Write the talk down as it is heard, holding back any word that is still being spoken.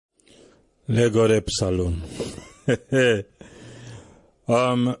Let God help Salon.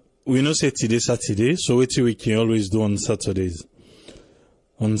 We know say today Saturday, so what we can always do on Saturdays.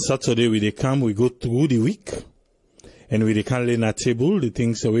 On Saturday we dey come, we go through the week, and we dey can lay a table the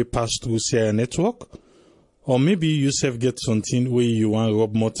things that we pass through CI network, or maybe you self get something where you want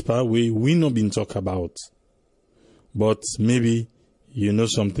rub multiple where we not been talk about, but maybe you know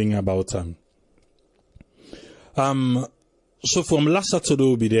something about them. So from last Saturday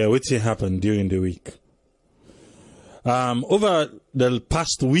we'll be there. What happened during the week? Over the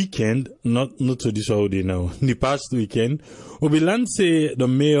past weekend, not to this already now. The past weekend, we'll be learned say the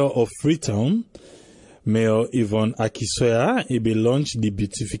mayor of Freetown, Mayor Yvonne Akisoya, he be launched the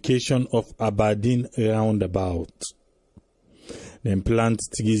beautification of Aberdeen roundabout. Then plant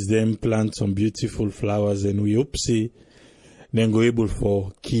some beautiful flowers, and we hope say then go able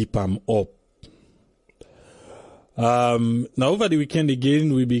for keep them up. Now over the weekend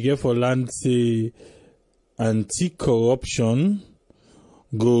again, we be here for land say anti-corruption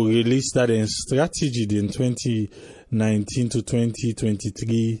go release that in strategy in 2019 to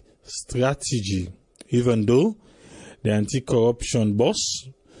 2023 strategy. Even though the anti-corruption boss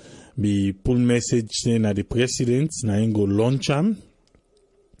be pull message saying that the president na him go launch am,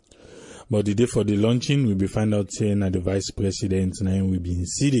 but the day for the launching we be find out saying that the vice president na him will be in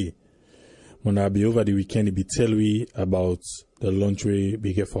city. When I be over the weekend, be tell we about the launch way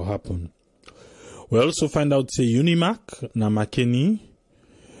be here for happen. We also find out say Unimac na Makeni,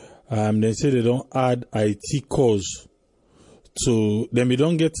 they say they don't add IT course to them. We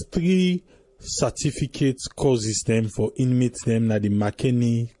don't get 3 certificates courses them for inmates them na the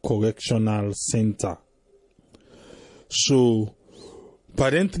Makeni Correctional Center. So, but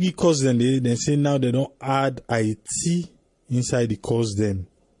then 3 courses then they say now they don't add IT inside the course them.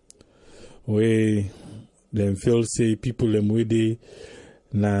 Where them feel say people them where they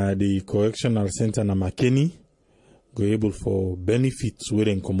na the correctional center na Makeni go able for benefits where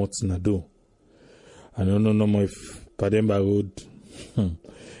them come out na do. I don't know no more if Pademba Road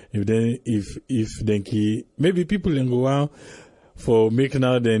if then maybe people can go out for making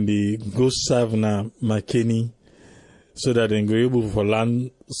out then the go serve na Makeni so that they go able for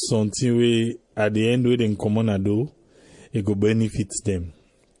learn something way at the end where they come on na do it go benefit them.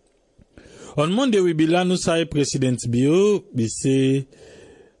 On Monday, we be lanusai President Bio, we say,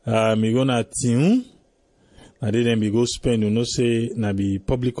 we gonna team, and then we go spend, say, na be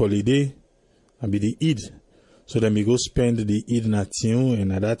public holiday, and be the Eid. So then we go spend the Eid na team,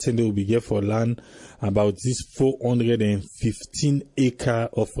 and at that time we be get for land about this 415 acre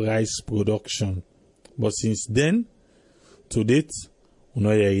of rice production. But since then, to date, we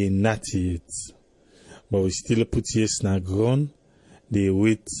no hear not yet. But we still put yes na ground, they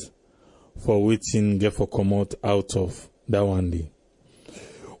wait for waiting get for come out of that one day.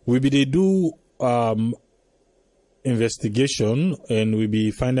 We be they do investigation, and we be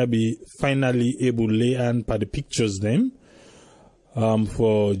finally able lay hand by the pictures them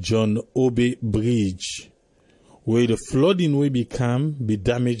for John Obe Bridge, where the flooding will be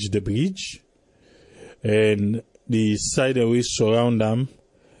damage the bridge, and the side that we surround them,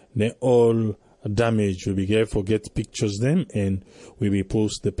 they all damage. We be here for get pictures them, and we will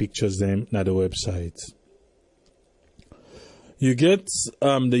post the pictures them na the website. You get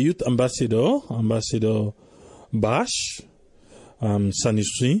the youth ambassador Bash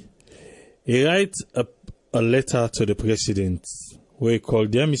Sanisui. He write a letter to the president where he called,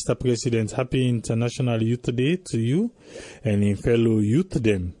 "Dear Mr. President, happy International Youth Day to you and in fellow youth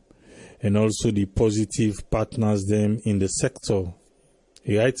them, and also the positive partners them in the sector."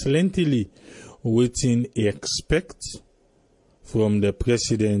 He writes lengthily waiting expect from the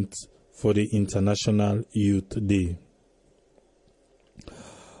president for the International Youth Day.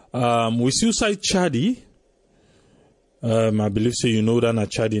 We still cite Chadi. I believe so. You know that na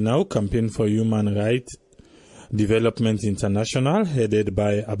Chadi now, Campaign for Human Rights Development International, headed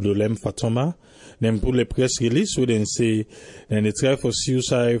by Abdulhem Fatoma. Then pull a press release where they say then they try for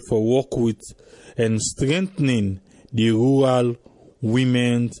suicide for work with and strengthening the rural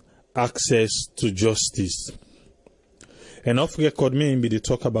women's access to justice. And off record, me be they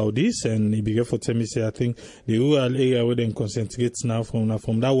talk about this, and he began for tell me say I think the rural area where they concentrate now from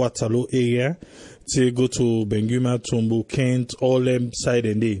that Waterloo area to go to Benguma, Tombo, Kent, all them side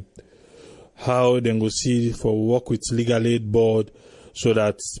and they how they go see for work with legal aid board so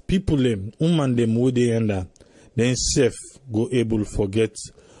that people them them where they end then safe go able for get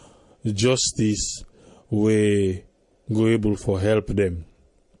justice where go able for help them.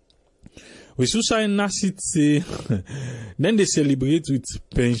 We should say Nasit say then they celebrate with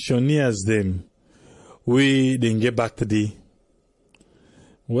pensioners them we then get back today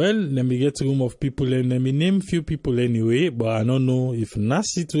Well, let me get room of people and let me name few people anyway, but I don't know if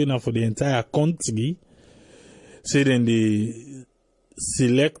Nasi trainer for the entire country. Say then they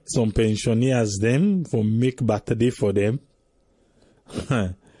select some pensioners them for make birthday for them.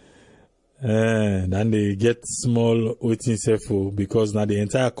 Then they get small waiting for because now the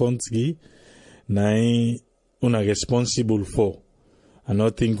entire country now una responsible for. I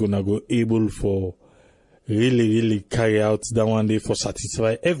don't think una go able for really carry out that one day for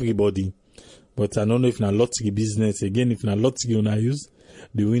satisfy everybody. But I don't know if na lottery business again, if na lottery una use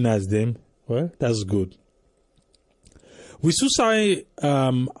the winners them, well, that's good. We should say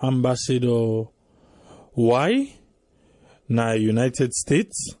Ambassador Y na United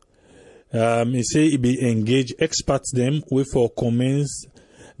States. He say he be engage experts them we for commence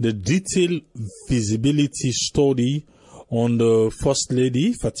the detailed feasibility study on the First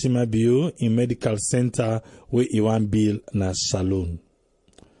Lady Fatima Bio in medical center where he want build na salon.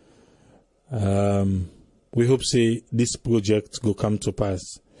 We hope say this project go come to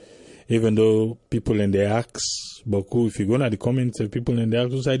pass. Even though people in the ask, but cool, if you go to the comments, people in the ask,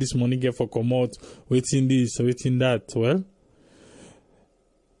 who say this money get for come out, waiting this, waiting that. Well,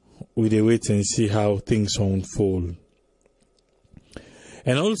 we dey wait and see how things unfold.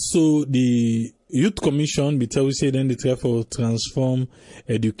 And also the Youth Commission, we say then they try for transform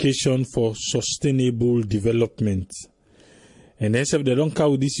education for sustainable development. And then if they don't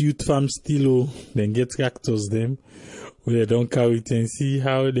carry this youth farm still, then get tractors them, where they don't carry it and see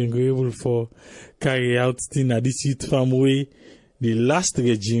how they go able for carry out thing at this youth farm way. The last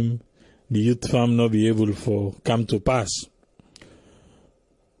regime, the youth farm not be able for come to pass.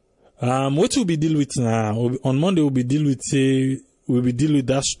 What we'll be deal with now? On Monday we'll be deal with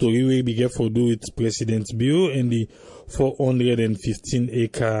that story where we get for do with President Bio and the 415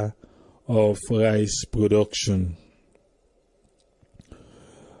 acre of rice production.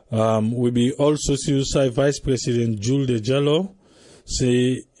 We be also see Vice President Jules De Jallo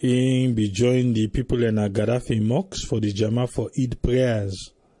say he be join the people in a Gaddafi mosque for the Jama for Eid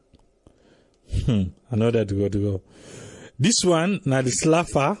prayers. I know that go. This one now the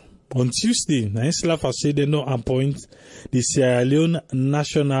Slafa on Tuesday. Now Slafa say they no appoint the Sierra Leone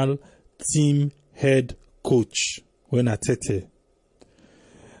national team head coach when at Tete.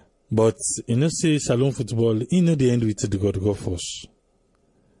 But you know say Salon football, you know the end with the go first.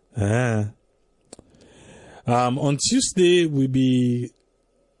 On Tuesday we be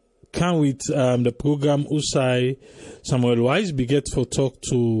come with the program Usai Samuel Wise be get for talk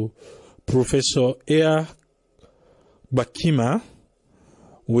to Professor Ea Bakima,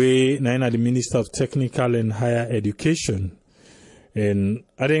 we now the Minister of Technical and Higher Education. And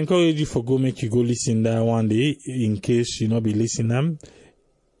I encourage you for go make you go listen that one day in case you not be listening.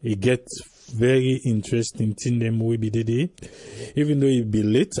 It gets very interesting thing them will be the day. Even though it be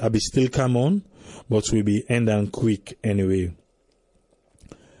late, I be still come on, but we be end and quick anyway.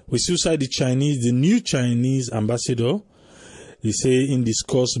 We still say the new Chinese ambassador, they say in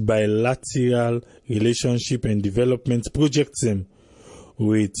discuss bilateral relationship and development projects them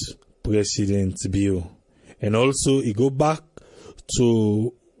with President Bio. And also he go back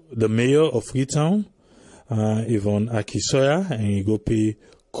to the mayor of Freetown, Yvonne Akisoya, and he go pay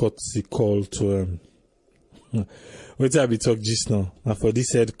courtesy call to him. What I be talk just now for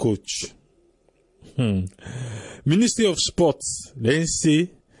this head coach. Ministry of Sports then say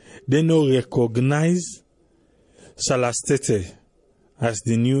they no recognize Salastete as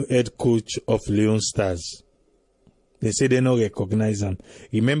the new head coach of Leone Stars. They say they no recognize him.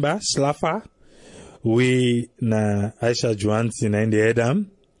 Remember Slafa, we na Aisha Johansi na in the head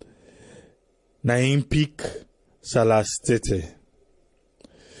na him pick Salastete.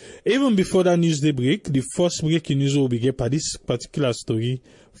 Even before that news day break, the first breaking news will be get by this particular story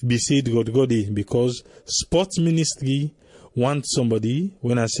be said God because sports ministry wants somebody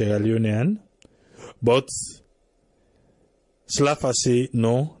when I Sierra Leonean, but Slafa say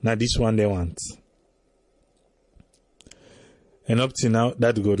no, now this one they want. And up to now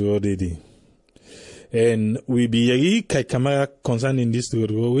that God did. And we be yari kai camera concerning this God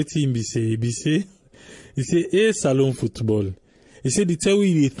waiting be say he say salon football. He said, the tell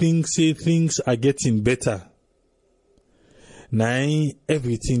we think, say things are getting better. Now,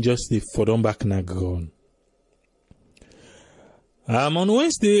 everything just the for them back na ground. On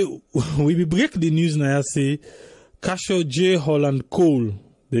Wednesday, we be break the news now, say, Casho J. Holland Cole,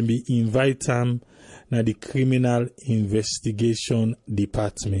 then be invite him na the Criminal Investigation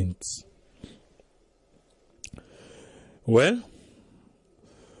Department. Well,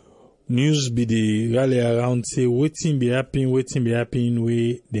 news be the rally around say waiting be happening where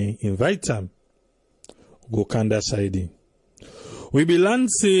they invite them. Go Kanda side. We belong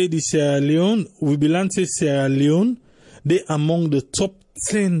say Sierra Leone, they among the top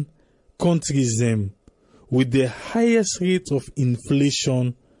 10 countries them with the highest rate of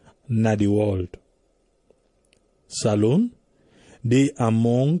inflation in the world. Salone, they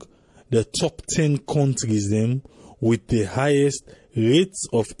among the top 10 countries them with the highest rates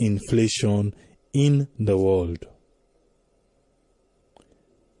of inflation in the world.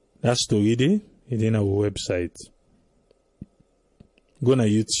 That story there, it's in our website. Go na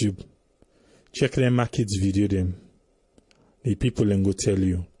YouTube, check the markets video them. The people then go tell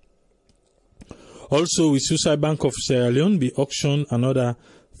you. Also, with Suicide Bank of Sierra Leone be auctioned another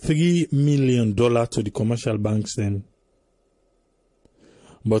 $3 million to the commercial banks then.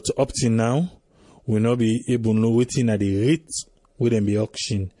 But up till now, we not be able to know waiting at the rate where them be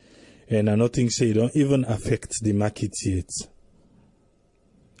auctioned. And I nothing say it don't even affect the market yet.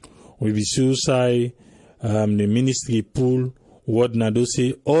 We be suicide, the ministry pool, what Nado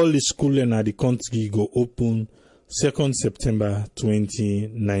say, all the school in the country go open 2nd September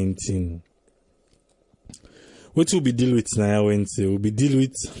 2019. What will be deal with now Wednesday? We'll be deal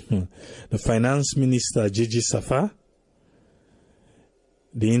with the finance minister, JJ Safa,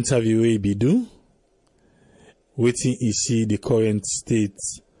 the interview he be do, waiting to see the current state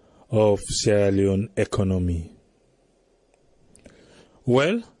of Sierra Leone economy.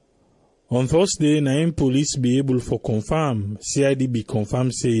 Well, on Thursday, Naim police be able for confirm, CID be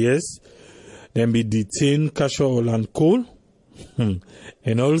confirm say yes, then be detained Casual and Cole,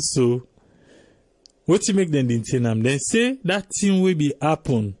 and also, what to make them detain them? Then say that thing will be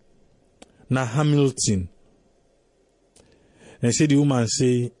happen na Hamilton. Then say the woman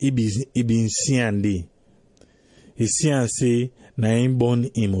say he be in Siande. He see and say na him born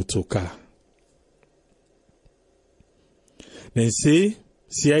in motoka. Then say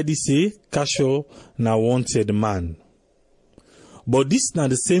CID say Casho na wanted man. But this na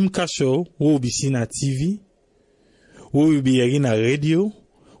the same Casho who will be seen at TV, who will be hearing a radio,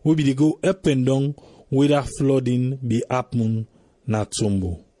 who will be go up and down whether flooding be happen na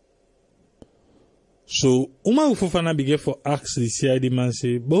Tombo. So Uma Ufofana begin for ask the CID man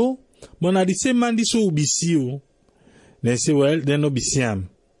say, but na the same man this will be see you. Then say, well, then no be see him.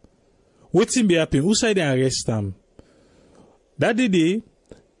 What's be happen? Who side they arrest him? That day,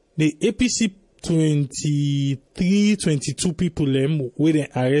 the APC 22 people them where they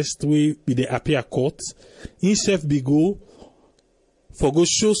arrest we be the appear court, himself be go for go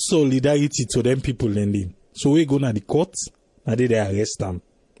show solidarity to them people lending. So we go na the court, and they arrest them.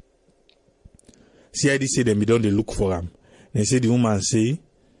 CID say them be done they look for him. They say the woman say,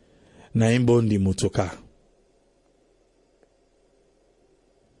 na him born the motoka.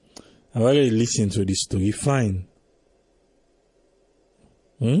 I already listen to this story, fine.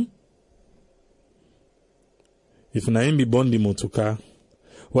 If na him be born the motoka,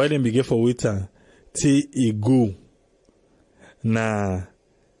 why them be get for waiter till he go na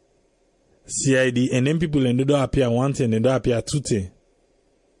CID and then people and they don't appear one thing and they don't appear two things.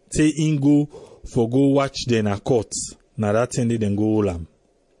 Say in go for go watch then a court. Na that thing they then go hold am.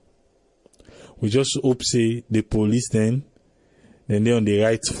 We just hope say the police then they on the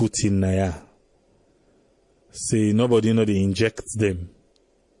right foot in Naya. Say nobody know they inject them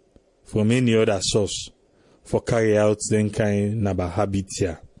from any other source for carry out then kind of habit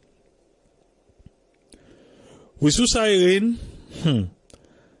here. We suicide rain,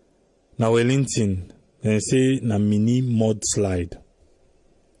 na Wellington, they say na mini mudslide.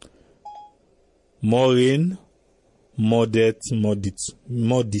 More rain, more death, more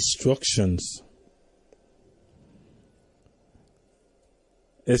destructions.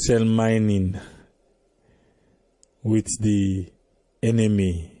 SL mining with the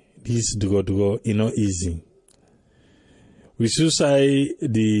enemy. This draw, you know, easy. We should say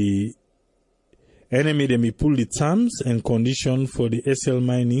the enemy they may pull the terms and conditions for the SL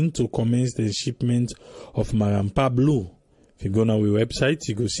mining to commence the shipment of Marampa Blue. If you go on our website,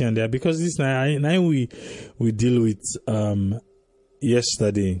 you go see on there because this now we deal with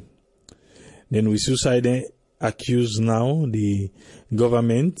yesterday. Then we suicide accuse now the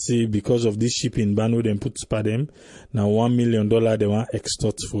government because of this shipping ban we then put by them. Now $1 million they want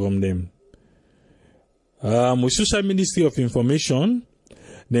extort from them. We suicide Ministry of Information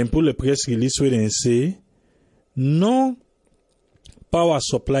then pull a press release where they say no power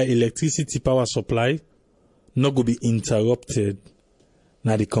supply, electricity power supply not go be interrupted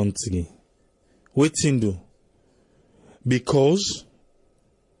na the country. Waiting do because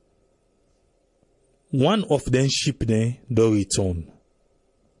one of them ship there do return.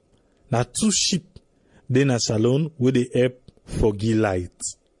 Now 2 ship then a salon where they help for light.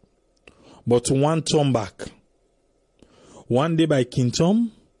 But one turn back. One day by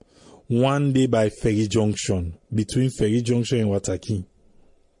Kintom, one day by Ferry Junction, between Ferry Junction and Wataki.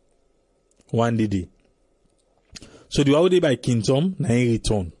 One day. So the other day by Kintom, na he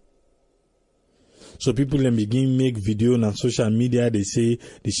return. So people then begin make video on social media. They say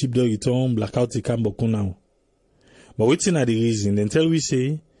the ship don't return, blackout the camp now. But waiting at the reason, then tell we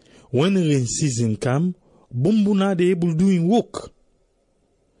say when rain season come, Bumbuna they able doing work.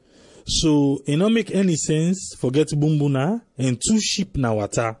 So it don't make any sense. Forget Bumbuna and 2 ship na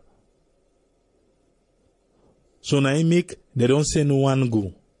water. So now I make they don't say no one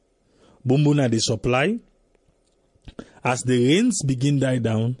go. Bumbuna they supply. As the rains begin die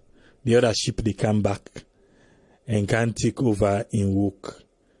down, the other ship they come back and can take over in work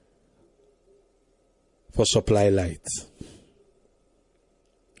for supply light.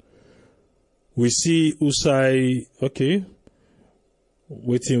 We see Usai, okay,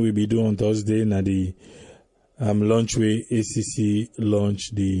 waiting we be doing on Thursday, na the launch way ACC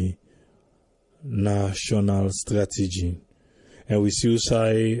launch the national strategy. And we see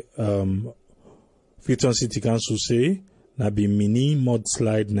Usai, Freetown City Council say, na be mini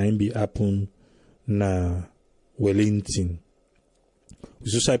mudslide na be happen na Wellington. We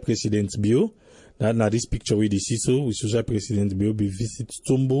see President Bio, that na this picture we see so, we see President Bio be visit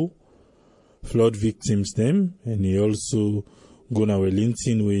Tombo, flood victims them, and he also go na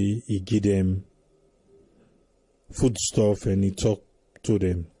Wellington where he give them food stuff and he talk to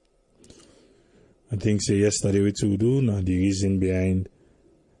them. I think say yesterday what to do now the reason behind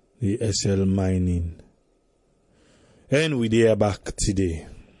the SL mining. And we are back today.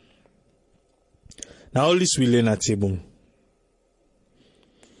 Now all this we learn at table.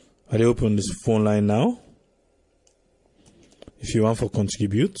 I open this phone line now. If you want to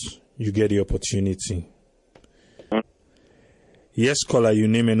contribute, you get the opportunity. Yes, caller, your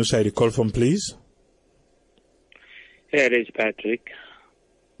name and who side you call from, please? Yeah, it is Patrick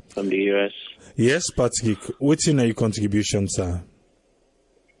from the US. Yes, Patrick. What's in your contribution, sir?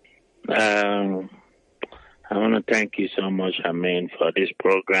 I want to thank you so much, for this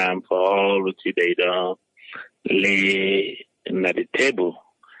program, for all what they don't lay at the table.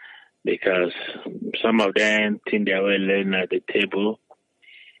 Because some of them think they will learn at the table.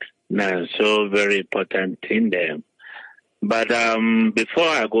 Now, so very important in them. But before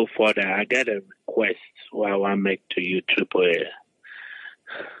I go further, I got a request what I want to make to you, Triple A.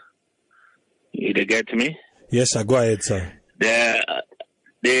 You get me? Yes, sir. Go ahead, sir.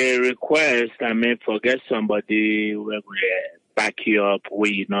 The request, forget somebody who will back you up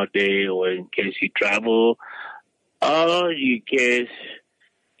where you're not there, or in case you travel, or in case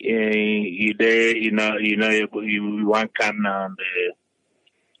you there, you want to come down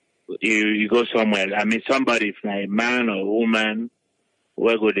you go somewhere. Somebody, if like a man or woman,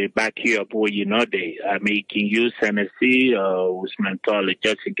 where go they back you up where you're not there. You can use Tennessee or Usmantoli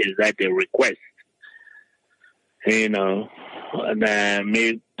just in case that they request. And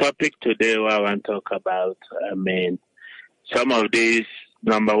my topic today, what I want to talk about, some of these,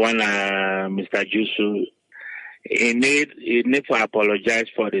 number one, Mr. Jusu, he need to apologize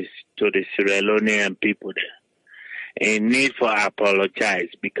to the Sierra Leonean people there. He need to apologize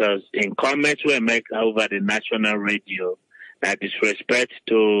because in comments we make over the national radio, that disrespect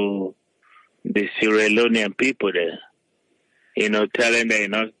to the Sierra Leonean people there. Telling them you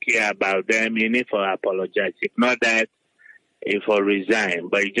don't care about them, you need to apologize. If not that, if I resign,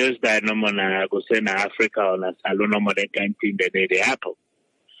 but it's just that no more I go say na Africa or na salon no more they can't think that they happen.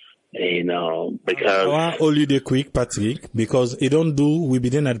 Because I want to hold you there quick, Patrick, because it don't do we be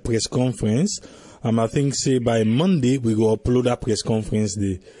then at press conference. I think say by Monday we go upload that press conference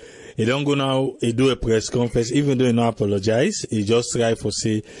day. He don't go now, he do a press conference, even though he not apologize, he just try for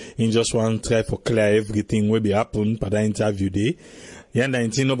say, he just want to try for clear everything will be happen for that interview day. Yeah,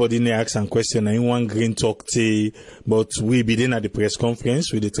 19, nobody may ask some question, and one green talk say, but we be then at the press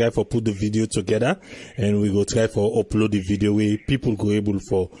conference, we try for put the video together, and we go try for upload the video where people go able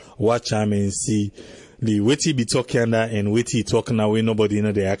for watch them and see the what he be talking under and what he talking now where nobody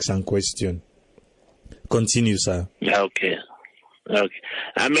know they ask some question. Continue, sir. Okay.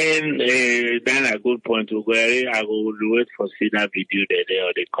 Then a good point to go. I will wait for see that video there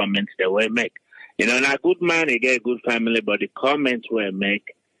or the comments they will make. A good man, he get a good family, but the comments will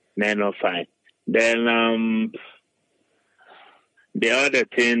make, they're not fine. Then the other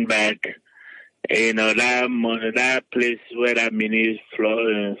thing back, that place where that mini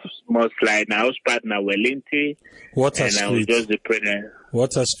small slide now, I was partner Wellington. Water and Street. I was just the prayer.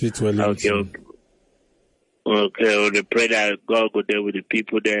 Water Street, Wellington. Okay, the prayer that God go there with the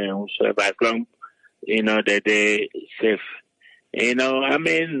people there and whosoever, as long, that they safe. We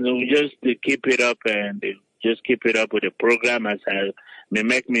just to keep it up and just keep it up with the program as I may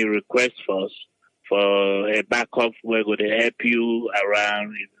make me request for a backup where going to help you around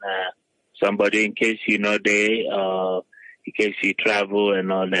in, somebody in case you know in case you travel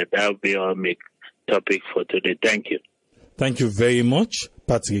and all that. That will be our make topic for today. Thank you. Thank you very much,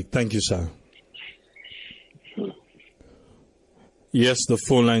 Patrick. Thank you, sir. Yes, the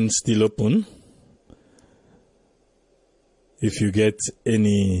phone line is still open. If you get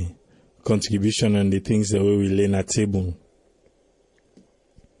any contribution on the things that we will learn at table,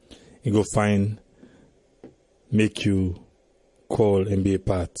 you go find, make you call and be a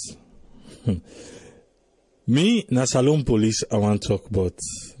part. Me, na Salon Police, I want to talk about.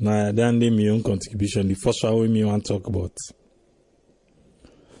 Na then my own contribution. The first one me want to talk about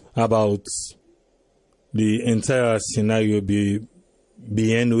the entire scenario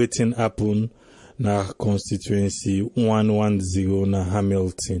behind waiting happen na constituency 110 na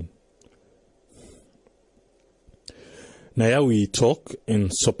Hamilton. Now here we talk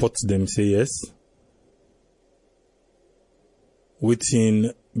and support them, say yes.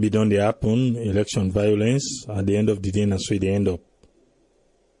 Waiting be done they happen, election violence, at the end of the day, that's where they end up.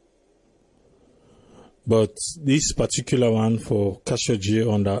 But this particular one for Khashoggi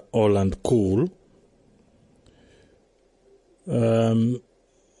under Holland Coal,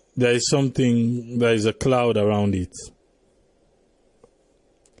 there is a cloud around it.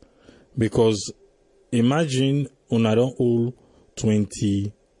 Because imagine don't all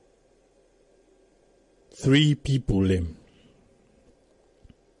 23 people them.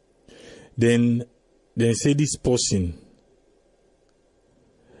 Then say this person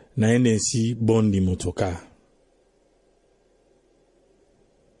na NNC born the motorcar.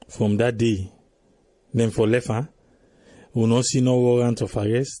 From that day, then for left, we not see no warrant of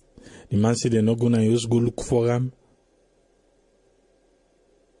arrest. The man said they're not gonna use go look for him.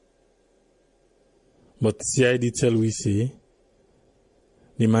 But CID tell we say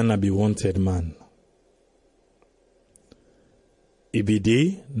the man na be wanted man. He be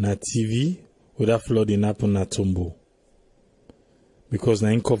day na TV without flooding happen na Tombo. Because na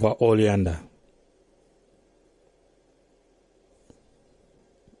him cover all yonder.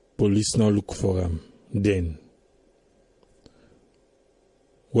 Police now look for him. Then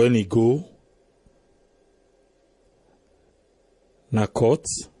when he go na court,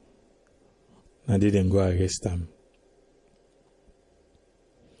 na they then go arrest him.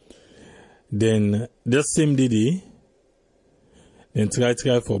 Then that same day, then try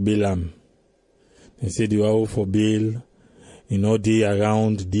for bail him. They say they were for bail, they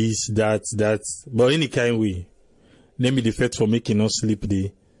around this, that. But any kind way, let me the fact for making us sleep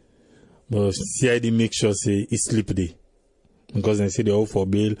day. But CID make sure say it's sleep day. Because they say they all for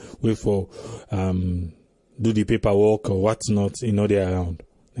bail, wait for do the paperwork or what's not, they around.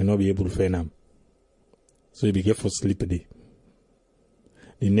 They not be able to find them. So you be careful sleep day.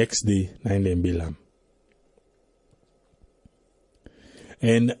 The next day, 9 them bail them.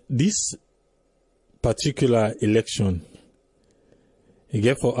 And this particular election, it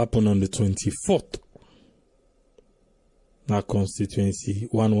get for happen on the 24th. Now constituency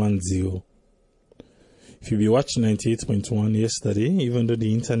 110. If you be watching 98.1 yesterday, even though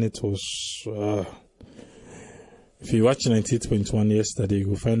the internet was, if you watch 98.1 yesterday, you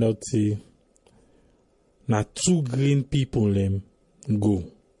will find out now 2 green people them go.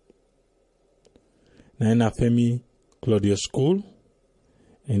 Now in a Femi Claudius School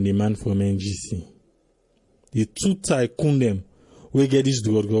and the man from NGC. The 2 tycoon them we get this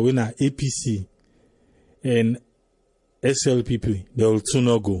drug go when APC and SLPP they will too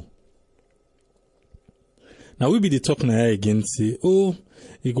not go. Now we be the talk now again say, oh,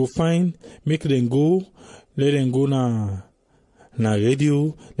 you go find, make them go, let them go na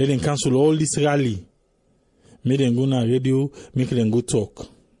radio, let them cancel all this rally. Make them go na radio, make them go talk.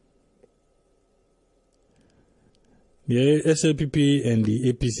 The SLPP and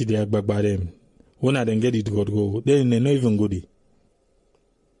the APC they are back by them. When I then get it go, then they not even go there.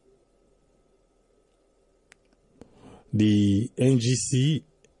 The NGC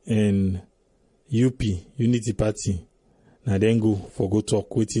and UP, Unity Party, now then go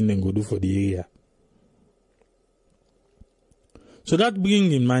talk, waiting and go do for the area. So that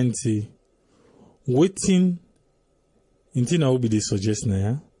bring in mind, say, waiting, until now will be the suggestion,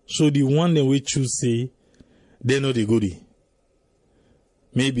 yeah? So the one that we choose, say, they know the goodie.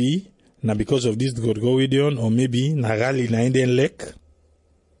 Maybe, now because of this God go with on, or maybe, na rally na in den lek,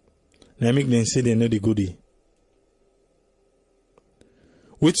 na make them say they know the goodie.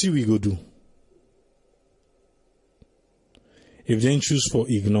 What should we go do? If they choose for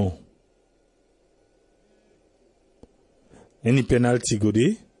ignore, any penalty go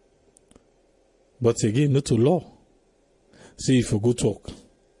there, But again, not to law. See if for good talk.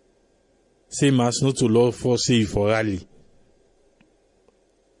 Same as not to law for see for rally.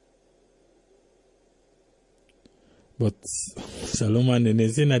 But Solomon and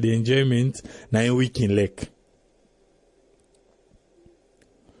Nezina, the enjoyment, 9 week in lake.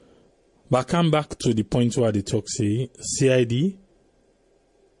 But come back to the point where the talk say CID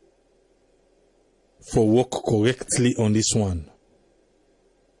for work correctly on this one.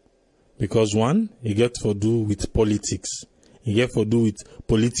 Because one, you get to do with politics. You get to do with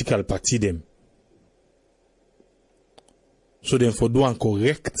political party them. So then for do one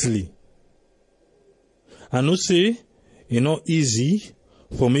correctly. And no say, it's not easy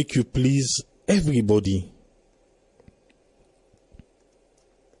for make you please everybody.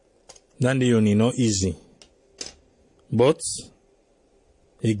 Then the only not easy. But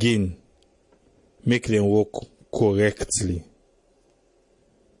again, make them work correctly.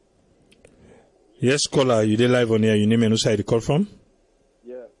 Yes, caller, you did live on here. You name and who side you call from?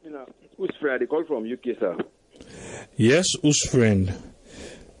 Yeah, who's friend? I call from UK, sir. Yes, who's friend?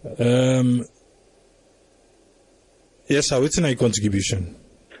 Yes, sir. What's your contribution?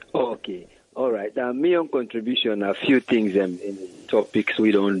 Okay, all right. Me on contribution, a few things in topics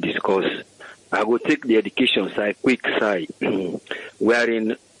we don't discuss. I will take the education side, quick side,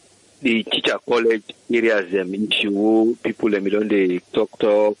 wherein the teacher college areas issue people don't they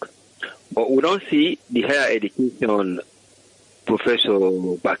talk. But we don't see the higher education Professor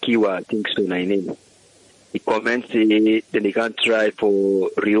Bakiwa thinks so name. He comments then they can try for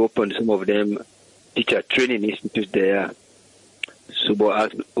reopen some of them teacher training institutes there. So but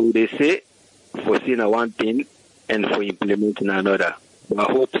as they say, for seeing one thing and for implementing another. But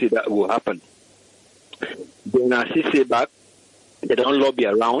I hope that will happen. Then as he say back, they don't lobby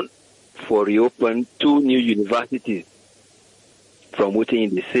around for reopen 2 new universities from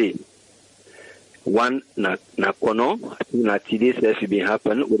within the say. One na kono, I think that today has been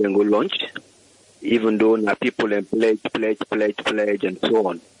happen, we then go launch, even though na people and pledge and so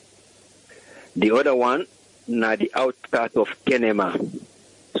on. The other one na the outskirts of Kenema.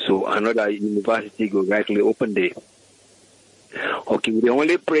 So another university go rightly open there. Okay, we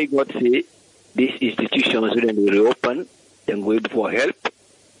only pray God say these institutions when they reopen, then go for help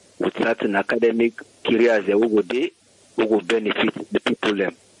with certain academic careers that will benefit the people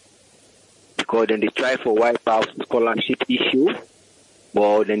them. Because then they try for wipe out scholarship issue,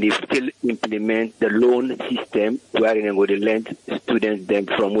 but then they still implement the loan system where they go to lend students them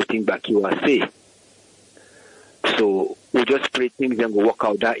from moving back USA. So we just pray things and go work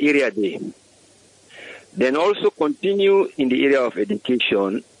out that area there. Then also continue in the area of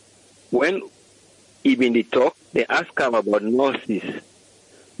education. When even they talk, they ask them about nurses.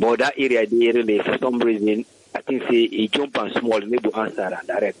 But that area they really, for some reason, I think say a jump and small, maybe answer and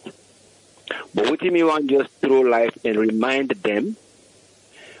direct. But what me want just throw life and remind them,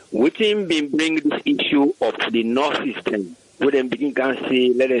 what him been bring this issue of the nurse system, where them begin can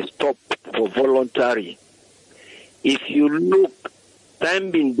say, let us stop for voluntary. If you look,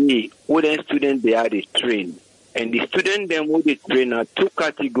 time been day, what the students they are they train, and the student them who they train are 2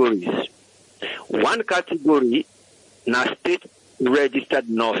 categories. One category, now state registered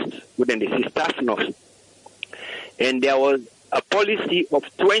nurse, who then they say staff nurse, and there was a policy of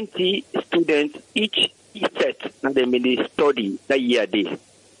 20 students each set, and they may study that year day.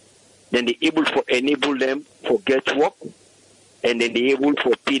 Then they able for enable them for get work, and then they able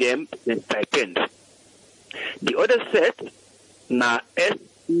for pay them the stipend. The other set, na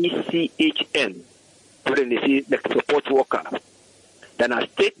SECHN, so then they see the support worker. Then a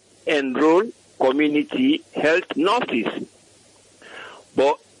state enrolled community health nurses.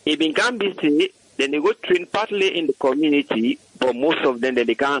 But if it can be say, then they go train partly in the community, but most of them then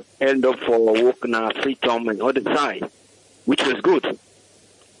they can't end up for work now free time and other side, which was good.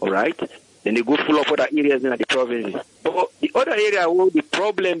 All right. Then they go full of other areas in the provinces. But the other area where the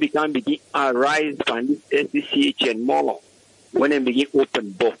problem begin arise from this SDCH and more when they begin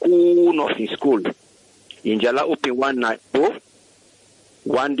open Boku nursing school. In Jala open one night both,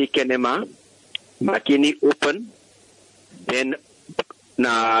 one day Kenema, Makini open, then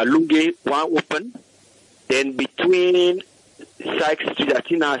na Lunge one open, then between Sykes,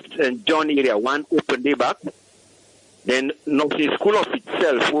 Atina and John area one open day back. Then nursing school of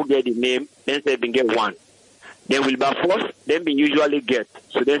itself will get the name, then they can get one. Then Wilberforce, then we usually get.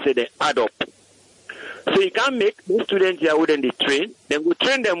 So then say they add up. So you can't make those students here wouldn't they train, then we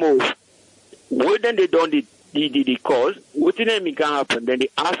train them off. Wouldn't they done the course, what then can happen? Then they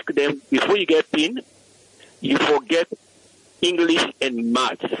ask them, before you get PIN, you forget English and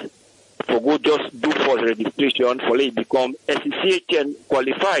maths. For go just do for registration for it become SCCHN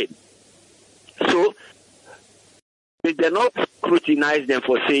qualified. So they do not scrutinize them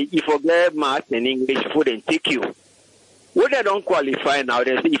for saying, if you get math and English, for them take you. When they don't qualify now,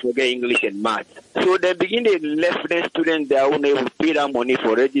 they say if you get English and math. So they begin to left the students there who will pay that money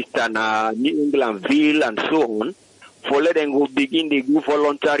for register na New England Ville and so on, for let them go begin to do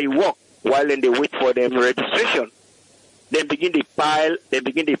voluntary work while then they wait for them registration. They begin to pile,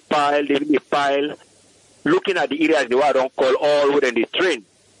 looking at the areas they were don't call all within the train.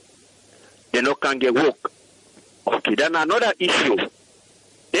 They no can get work. Okay, then another issue.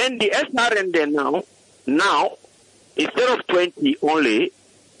 Then the SRN then now instead of 20 only,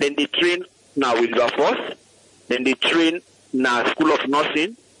 then they train now Wilberforce, then they train now School of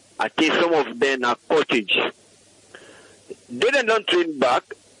Nursing. I think some of them are cottage. They don't train back,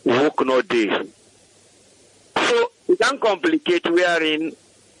 work no day. So it can complicate wherein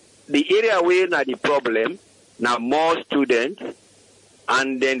the area where now the problem, now more students,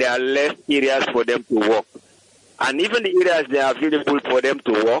 and then there are less areas for them to work. And even the areas that are available for them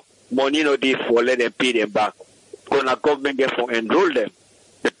to work, money no day for let them pay them back. Because the government get for enroll them.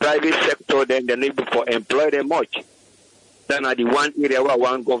 The private sector then they're able for employ them much. Then at the one area where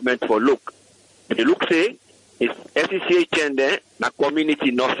one government for look. The look say it's SCCH and then the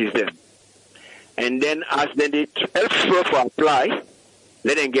community nurses them. And then as then they help for apply,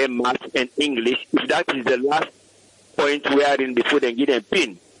 let them get math and English. If that is the last point wherein before they get them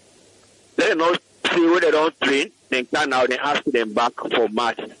pin. Let them not see where they don't train, then can now they ask them back for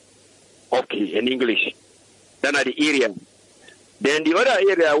math. Okay, in English. Then at the area. Then the other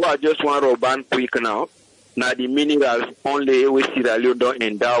area where I just want to ban quick now the minerals only with Sierra Leone don't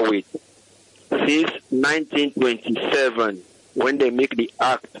endow with. Since 1927, when they make the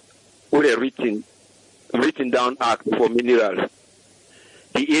act, with a written down act for minerals,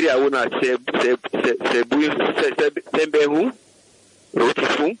 the area will not Sembehu,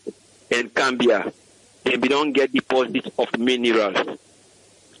 Rotifung, and Cambia, they don't get deposits of minerals.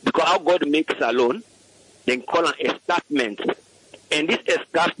 Because how God makes alone, then call an escarpment. And this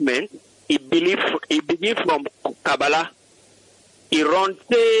escarpment, it begins from Kabbalah. It runs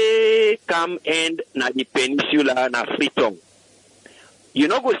come end na the peninsula na Freetown. You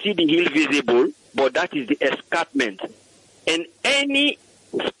not go see the hill visible, but that is the escarpment. And any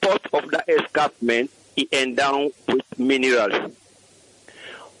spot of that escarpment is endowed with minerals.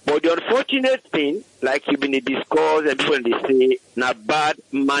 But the unfortunate thing, like you've been discussed and people they say, na bad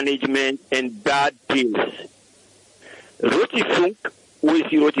management and bad deals. Rotifunk, we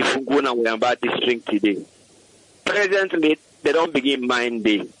see Rotifunk when we are about district today. Presently, they don't begin mine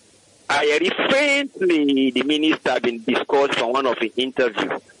day. I recently, the minister been discussed on one of his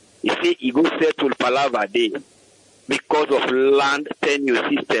interviews. He said he go settle Palava Day because of land tenure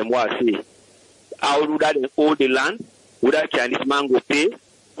system. What I say? How would that own the land? Would that Chinese man go pay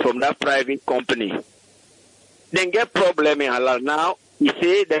from that private company? Then get problem in halal now. He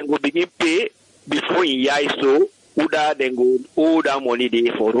say then go begin pay before he so would that then go owe that money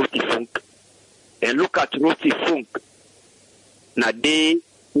there for Rotifunk. And look at Rotifunk. Now they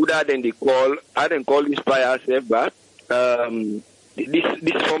would that then they call I then call this by ourselves but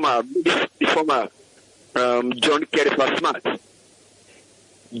this former John Kerry Smart,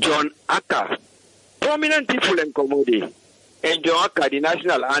 John Acker, prominent people in Commodity, and John Acker, the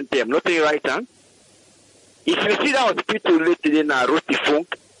national anthem, nothing right, huh? If you see that hospital related in a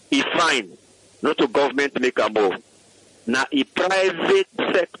Rotifunk, it's fine, not to government make a move. Now, a private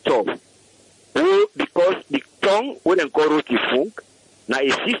sector, who, because the tongue wouldn't call Rotifunk, now a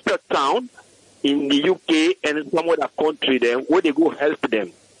sister town in the UK and some other country, them where they go help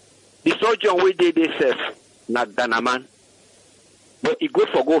them. The surgeon where they self, not Ganaman. But he go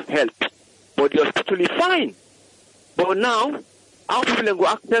for go help. But the hospital is fine. But now, how people go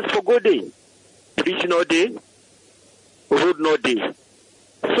access for go day? Bridge no day, road no day.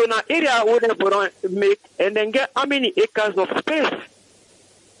 So now area where they make and then get how many acres of space?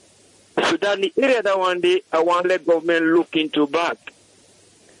 So that the area that one day I want let government look into back.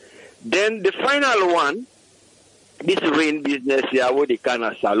 Then the final one, this rain business here, where they can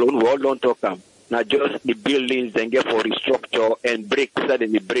a salon, we all don't talk them. Not just the buildings and get for restructure and break,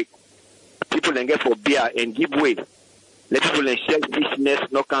 suddenly break. People then get for beer and give way. Let people in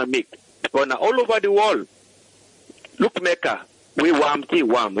shellfishness no can make. Because now all over the world, look Mecca, we warm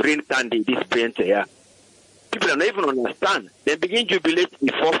rain candy, this paint here. People don't even understand. They begin to jubilate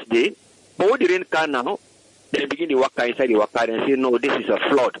the first day, but when the rain can now, they begin to walk inside the water and say, no, this is a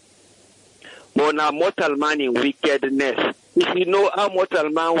flood. But now mortal man in wickedness. If you know how mortal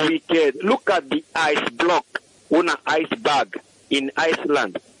man wicked, look at the ice block on an ice bag in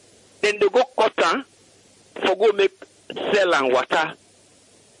Iceland. Then they go cotton for go make cell and water.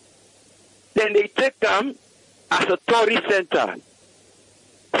 then they take them as a tourist center.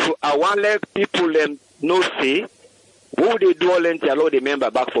 So I want to let people know say, who they do all and allow the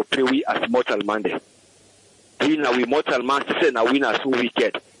member back for play as mortal man there. We mortal man say na win as so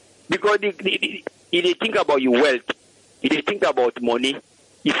wicked. Because they think about your wealth, they think about money,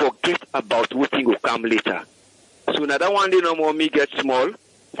 you forget about what thing will come later. So now that one day no more me get small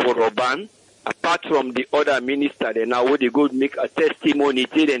for Roban, apart from the other minister, they now they go make a testimony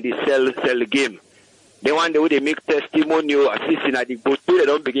till then they sell game. They one day they make testimony assisting at the boat, they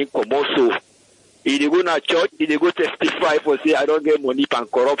don't begin come also. If they go to church, if they go testify for say I don't get money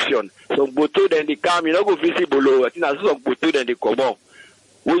and corruption. So Boto then they come, you don't go visit below. I think that's some Boto then they come on.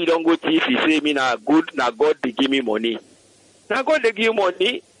 We don't go thief, he say me na good, na God they give me money. Now God they give you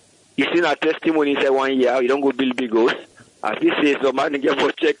money. You see a testimony say 1 year, you don't go build big house. As he says, so man get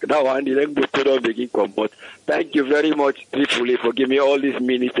for check that one, the then Boto don't begin come. But thank you very much, truthfully, for giving me all these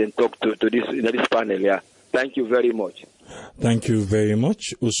minutes and talk to this panel here. Yeah. Thank you very much. Thank you very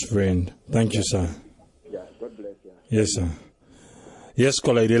much, Usfriend. Thank you, sir. Yeah, God bless you. Yes, sir. Yes,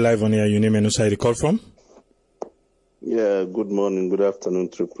 caller, you live on here. Your name and who side you call from? Yeah, good morning, good afternoon,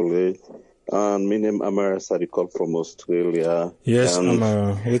 AAA. And my name Amara I call from Australia. Yes, and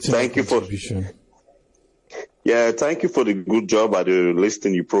Amara. Thank you for thank you for the good job at the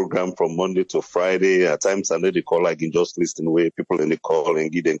listening your program from Monday to Friday. At times I know the call I can just listen away people in the call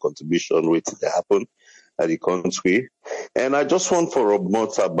and give them contribution waiting to happen at the country. And I just want for Rob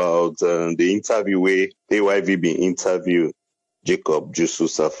Mott about the interview where AYV been interviewed Jacob Jusu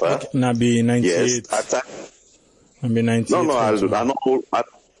Safa. Okay, now be 98. Yes, I be 98.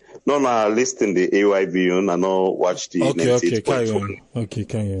 I listen the AYV I know watch the Okay, carry on. Okay,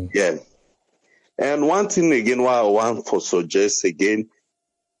 carry on. Yeah. And one thing again, what I want for suggest again,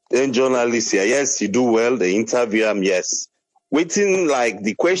 then journalists here, yes, you do well, the interview him, yes. Waiting like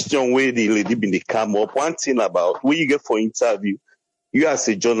the question where the lady been they come up, one thing about where you get for interview, you as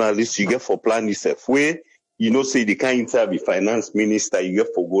a journalist, you get for plan yourself, where you know say the kind interview finance minister, you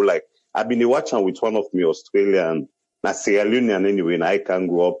get for go like I've been watching with one of me Australian, na Sierra Leonean anyway, and I can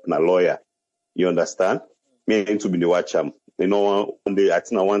grow up na lawyer. You understand? Me to be the watch him. You know, one day I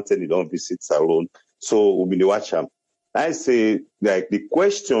think I wanted you don't visit alone. So we'll be the watch him. I say like the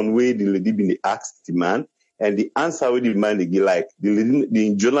question where the lady been asked the man and the answer where the man they give like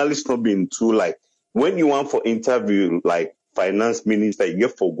the journalist not being too like when you want for interview like finance minister, you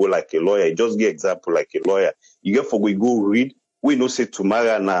get for go like a lawyer. You just get example like a lawyer. You get for go read. We know say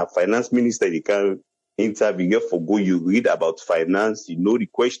tomorrow now finance minister you can interview, you get for go, you read about finance, you know the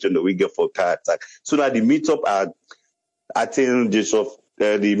question that we get for car attack. So now the meet up I think just of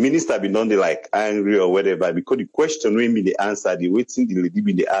the minister be done the like angry or whatever because the question when me the answer, the waiting the lady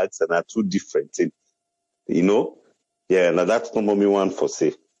be the answer are two different things. You know? Yeah, now that's number me one for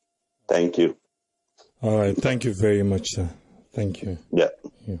say. Thank you. All right, thank you very much, sir. Thank you. Yeah.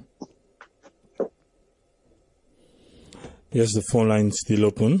 Yes, the phone line is still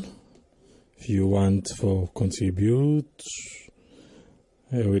open. If you want to contribute,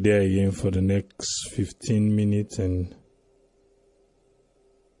 we're there again for the next 15 minutes and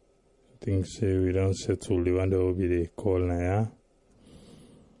I think say we don't settle the one that will be the call now, yeah?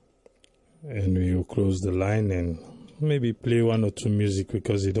 And we will close the line and maybe play one or two music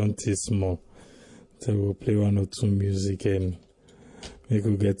because it don't taste more. So we'll play one or two music and we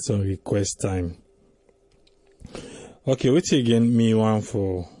could get some request time. Okay, wait again me one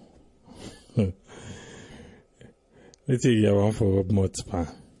for let's take one for Rob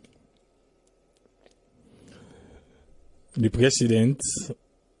Motpa. The president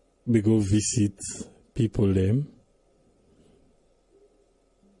we go visit people them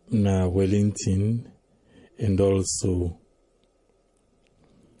na Wellington and also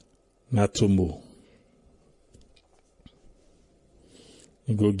na Tombo.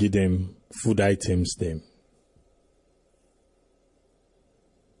 You go give them food items them.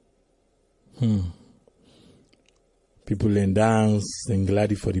 People then dance and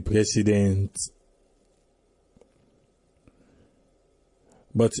glad for the president.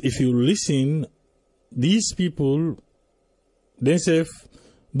 But if you listen, these people themselves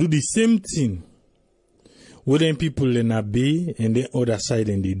do the same thing. What then people in a bay and then other side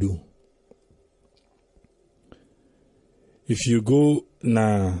and they do. If you go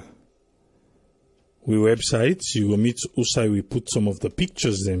na we websites, you will meet Usai. We put some of the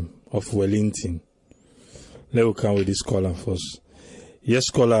pictures them of Wellington. Let's come with this caller first. Yes,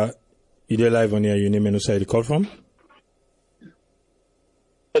 caller, you there live on here. Your name and Usai you call from?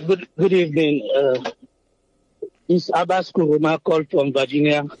 Good evening. It's Abbas Kuruma called from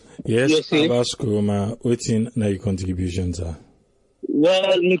Virginia. Yes, USA. Abbas Kuruma. Waiting na your contributions are.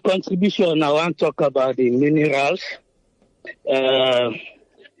 Well, my contribution, I want to talk about the minerals.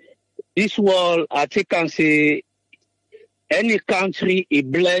 This world, I think I can say, any country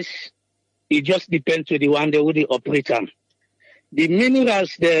it bless, it just depends on the one they will operate on. The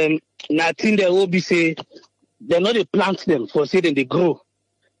minerals, them, nothing they will be say, they're not they plant them for say they grow.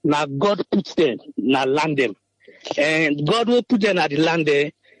 Now God puts them, now land them. And God will put them at the land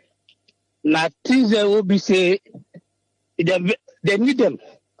there. Now things they will be say, they need them.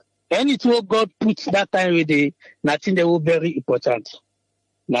 Anything God puts that time with the, nothing they will very important.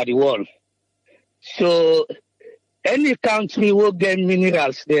 Now the world. So any country will get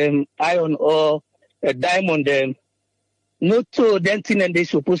minerals, them iron ore, diamond, them. Not so then thing and they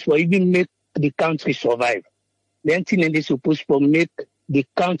supposed to even make the country survive. Then thing and they supposed to make the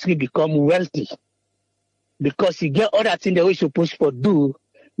country become wealthy. Because you get other things that we're supposed to do.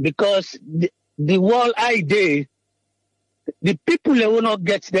 Because the world idea, the people that will not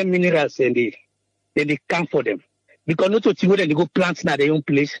get them minerals and they come for them. Because not to when they go plant in their own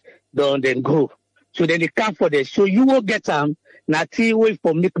place, then grow. So then they come for them. So you will get them, nothing way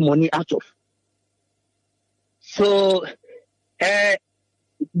for make money out of. So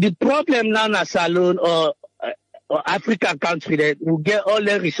the problem now in Salon or African country that will get all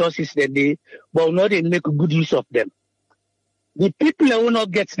the resources that they, but not they make good use of them. The people that will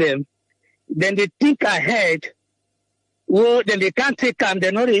not get them, then they think ahead. Well, then they can't take them.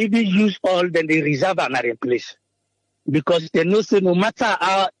 They not even use all. Then they reserve another place because they know say no matter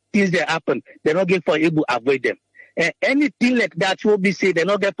how things that happen, they're not get for able to avoid them. And anything like that will be said, they're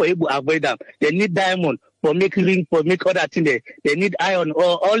not get for able to avoid them. They need diamond for make ring, for make other things. They need iron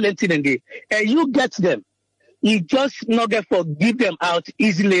or all that thing and you get them. You just not get for give them out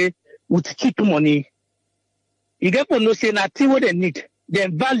easily with cheap money. You get for no say nothing what they need, their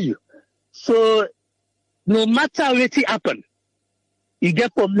value. So no matter what it happen, you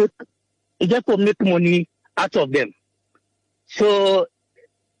get for make money out of them. So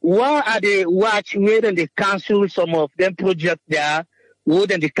why are they watch where they cancel some of them projects there, where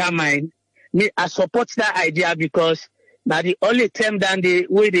then they come in? Me, I support that idea because now the only time that they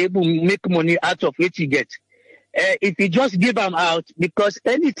way they able make money out of what you get. If you just give them out, because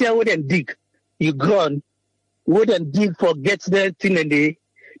anytime we then dig, you grown, we then dig for get the thing and they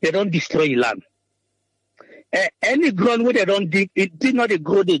don't destroy land. Any ground where they don't dig, it did not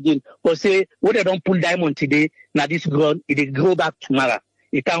grow again. Or say, where they don't pull diamond today, now this ground, it grow back tomorrow.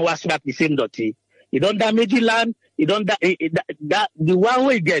 It can wash back the same dirty. You don't damage the land, you don't that the one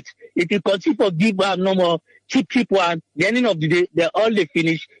we get, if you continue for give one no more cheap one, the ending of the day, they all they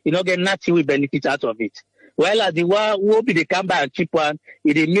finish, you don't get nothing with benefit out of it. Well, as the one will be the come back and cheap one,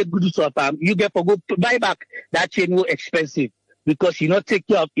 if they make good use of them, you get for go buy back that chain more expensive because you don't take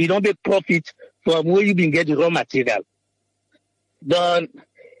care of, you don't make profit from where you been getting raw material. Then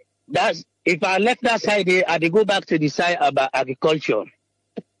that's if I left that side there, I go back to the side about agriculture.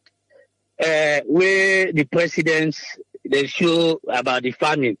 Where the presidents they show about the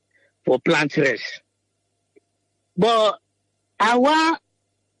farming for plant rest. But I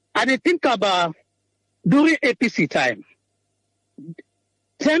think about during APC time,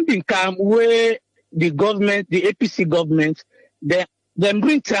 time been come where the government, the APC government, they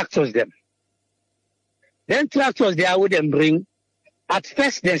bring tractors them. Then tractors they are with them bring. At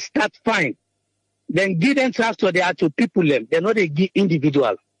first they start fine. Then give them tractor they are to people them. They not they give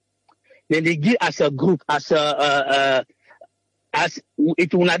individual. Then they give as a group, as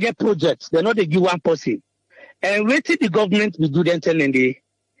it will not get projects. They not they give one person. And wait till the government will do them telling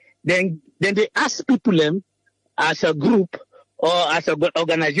then they ask people them as a group or as an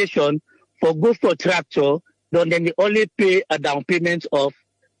organization for go for tractor. Then they only pay a down payment of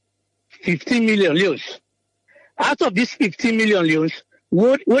 15 million leos. Out of these 15 million leos,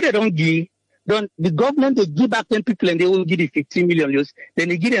 what they don't give, the government they give back 10 people and they will give the 15 million leos. Then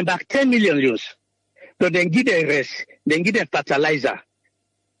they give them back 10 million leos. Then give them rest. Then give them fertilizer.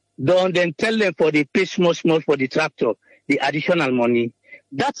 Then tell them for the pay small for the tractor, the additional money.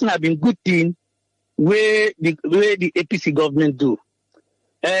 That's not been good thing where the APC government do.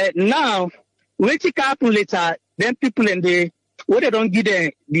 Now, when it happen later, then people and they don't give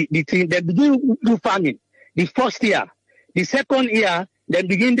them the thing, they begin do farming. The first year, the second year, then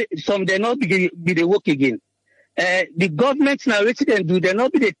they not begin the work again. The government now what they do, they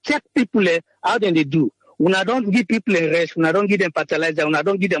not be they check people how then they do. When I don't give people a rest, when I don't give them fertilizer, when I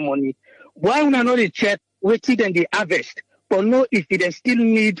don't give them money, why when I not they check what then they harvest? For know if they still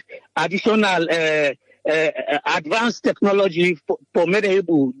need additional advanced technology for me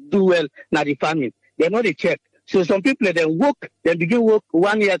able do well now the farming. They not they check. So some people they work, then begin work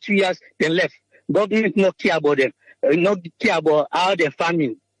 1 year, 2 years, then left. Government not care about them. not care about how the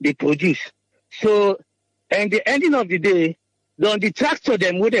farming they produce. So, and the ending of the day, on the tractor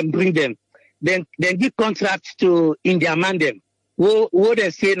them, where them bring them, then give contracts to India man them, who they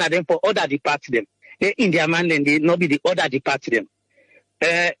say na them for other departments them. They India man them, they not be the other departments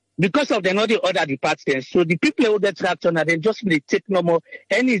them. Because of the not the other departments, so the people who get tractor now, they just really take no more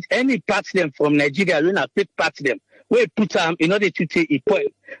any parts them from Nigeria, we not take parts them. We put them in order to take it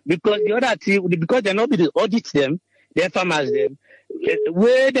point. Because the other thing, because they not be the audit them, their farmers them,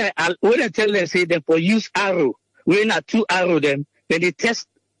 where they tell them say they for use arrow, we not 2 arrow them, then they test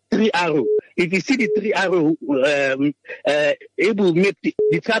 3 arrow. If you see the 3 arrow, able make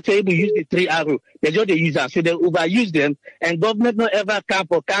the tractor able use the 3 arrow, they just use them. So they overuse them, and government not ever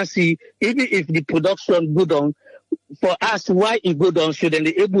can see, even if the production go down, for us, why it go down, so then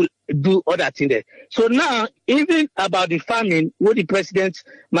they able do other things there. So now, even about the farming, what the president,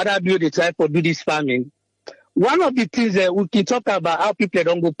 Madabio, they try for do this farming, one of the things that we can talk about how people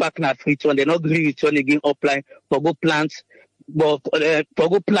don't go back na free turn, they not agree return again offline for go plants, but for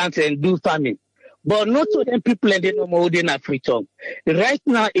go plant and do farming. But not so them people and they no more they na free turn. Right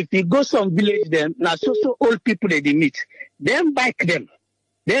now, if you go some village them, now so old people they meet, them bike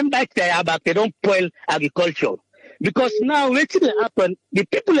their back, they don't spoil agriculture. Because now what they happen, the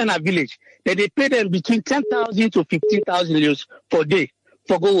people in a village, they pay them between 10,000 to 15,000 euros per day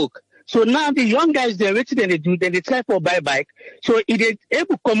for go work. So now the young guys, they do, then they try for buy bike. So if they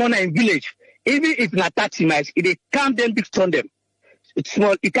able to come on in village, even if not 30 miles, if they can't then big turn them. It's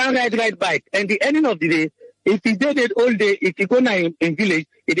small, you can't ride bike. And the ending of the day, if you did it all day, if you go now in village,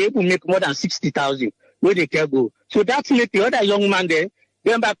 it able to make more than 60,000 where they can go. So that's make the other young man there,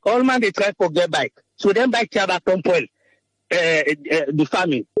 then back all man they try for get bike. So then bike care back on point the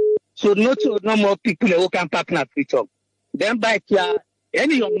farming. So no more people who can pack na free talk. Then bike here.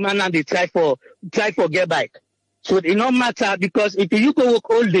 Any young man and they try for get bike. So it don't matter because if you go work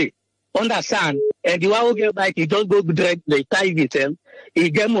all day on the sun and you want to get bike, you don't go direct the time with them, you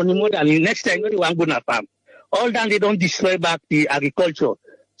get money more than you next time you want to go to farm. All that they don't destroy back the agriculture.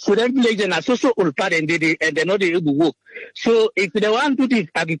 So then village are so old part and they're not able to work. So if they want to do the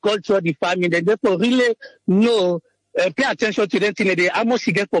agriculture, the farming, then therefore really know pay attention to them thing. How much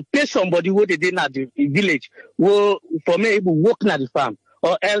you get for pay somebody who they did at the village, who for me able work at the farm,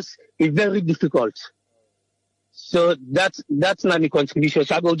 or else it's very difficult. So that's not the contribution.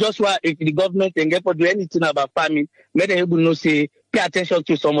 So I go just why if the government can get for do anything about farming, may they able to say pay attention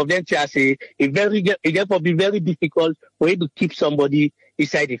to some of them. To say it for be very difficult for you to keep somebody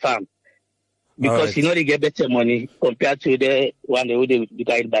inside the farm because right. They get better money compared to the one they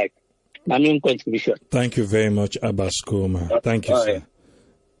guide back. My main contribution. Thank you very much, Abbas Kouma. Thank you, sir.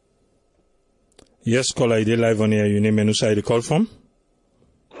 Yes, caller, I did live on here. You name and who side the call from?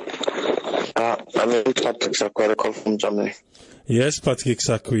 I'm Patrick Sakwe, I call from Germany. Yes, Patrick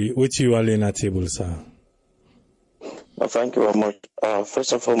Sakwe. With you all in the table, sir. Thank you very much.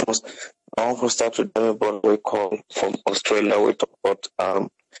 First and foremost, I want to start with about we call from Australia. We talk about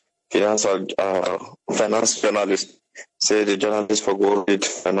finance journalists. Say the journalists for go read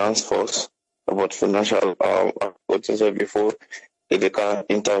finance first about financial what is it before they can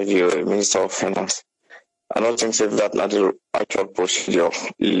interview a minister of finance. I don't think that not the actual procedure.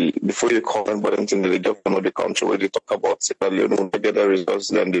 Before you call them, but anything the government of the country where they talk about Leone, they get the results,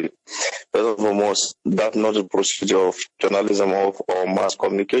 then the first and foremost, that's not the procedure of journalism or mass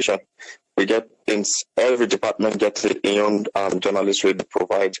communication. We get things, every department gets their own journalists will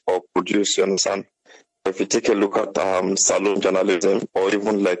provide or produce, you understand? If you take a look at saloon journalism or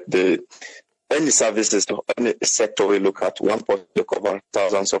even like any services, any sector we look at, one person to cover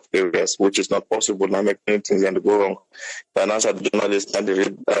thousands of areas, which is not possible. Now make many things and go wrong. Financial journalists and they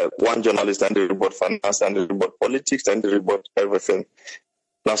read, one journalist and they read about finance and they read about politics and they read about everything.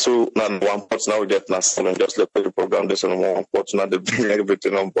 Now so now one part now we get now salon just like the program this on one part now they bring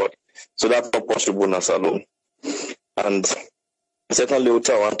everything on board. So that's not possible now salon. And secondly, what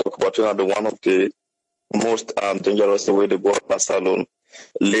I want to talk about the one of the most dangerous way they go at salon.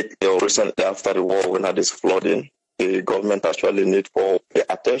 Lately or recently after the war when had this flooding, the government actually need to pay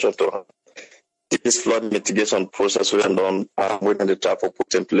attention to this flood mitigation process we done when the try for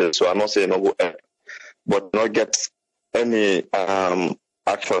put in place. So I'm not saying no go ahead, but not get any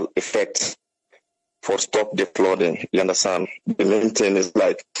actual effect for stop the flooding. You understand? The main thing is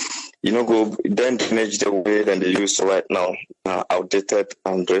like go then drainage the way that they use right now, outdated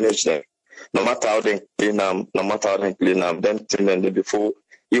and drainage them. No matter how they clean them, then they before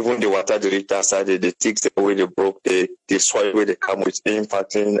even the water they reach outside, they take the way they broke, the soil where they come with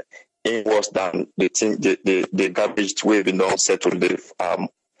impacting in worse than the thing the garbage way we don't settle the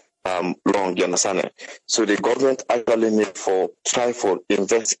long, you understand? So the government actually need try for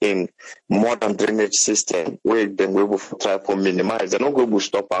invest in modern drainage system where then we will try for minimize. They're not going to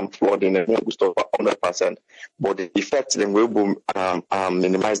stop flooding, they're not going to stop 100%, but the effect then we will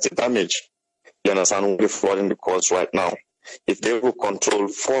minimize the damage. You understand what the flooding because right now, if they will control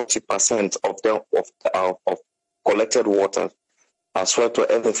 40% of collected water, as well to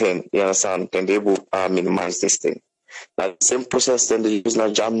everything, you understand, then they will minimize this thing. Now, the same process then they use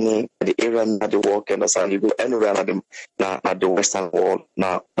now Germany, the area that they work, understand, you go anywhere at the western wall,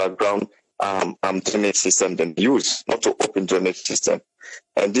 now background drainage system then use, not to open drainage system.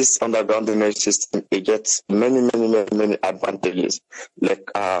 And this underground drainage system, it gets many advantages. Like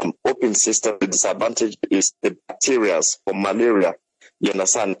open system, the disadvantage is the bacteria for malaria, you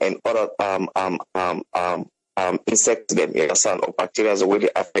understand, and other insects then, you understand, or bacteria the way they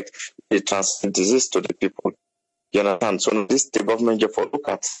affect the transmit disease to the people. You understand? So this the government just for look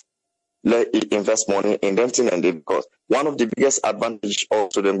at, let it invest money in them thing and they, because one of the biggest advantage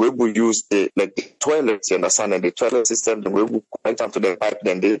also then we will use the toilets, you understand, and the toilet system then we will connect them to the pipe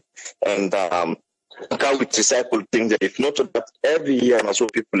then they and how we recycle things that if not that every year also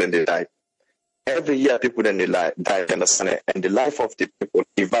people and they die. Every year people then they die, you understand? And the life of the people,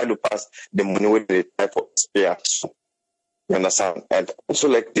 the value past the money with the type of spares. You understand? And also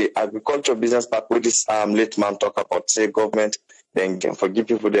like the agriculture business part where this late man talk about say government then can forgive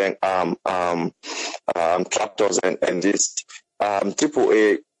people then tractors and this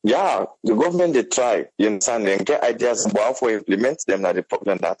AAA, yeah, the government they try, you understand, and get ideas about how to implement them, not the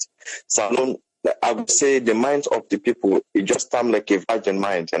problem that Salon I would say the minds of the people, it just sounds like a virgin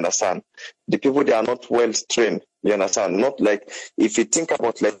mind, you understand? The people, they are not well trained, you understand? Not like, if you think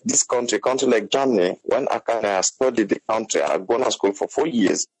about like this country like Germany, when I studied the country, I've gone to school for 4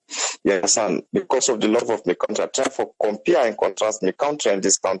 years, you understand? Because of the love of my country, I try to compare and contrast my country and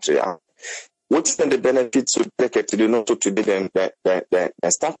this country. What's then the benefits to take it to the not to today then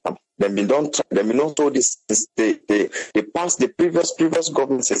start them? Then we don't do this the past the previous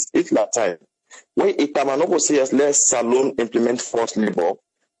governments since Hitler time. Where it can say as less salon implement forced labor,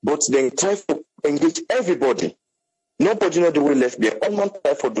 but then try to engage everybody. Nobody know the way left there. All man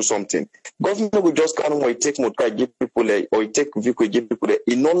try to do something. Government will just come and take motor, give people or take vehicle, give people there.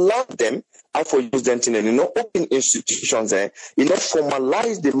 You know, allow them, how for use them thing, and you know, open institutions there. You know,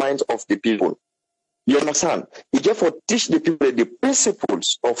 formalize the minds of the people. You understand? You therefore teach the people the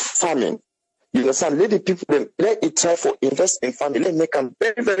principles of farming. You understand? Let the people let it try to invest in farming. Let make them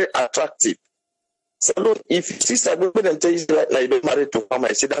very, very attractive. So look, if sister go and tell you like you don't marry to farmer,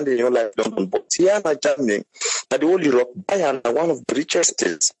 I say that in your life don't. But here in Germany, that the whole Europe, Bayern are one of the richest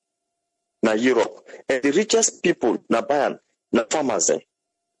states in Europe, and the richest people na Bayern, na farmers them.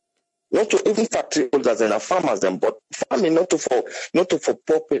 Not to even factory holders and farmers them, but farming not to for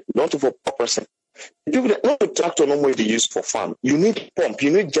poor person. People that not the tractor no more they use for farm. You need pump, you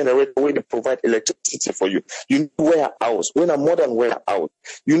need generator where they provide electricity for you. You need warehouse, when a modern warehouse.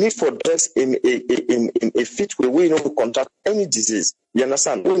 You need for dress in a fit way where you don't contract any disease. You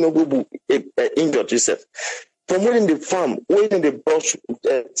understand? Where you don't go injure yourself. From when in the farm, when in the brush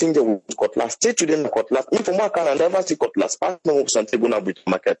thing they will cutlass, stay to them cutlass. Me from work and never see cutlass. Pass no option to go now with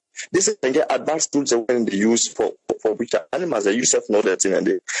market. This is can get advanced tools when they use for which animals they use know that thing and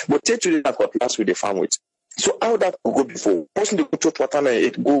they but take to them cutlass with the farm with. So how that could go before? Person they go to water and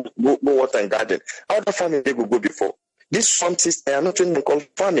it go water and garden. How that farming they go before? This farm system are not training called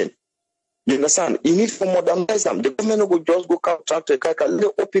farming. You understand? You need to modernize them. The government will just go contract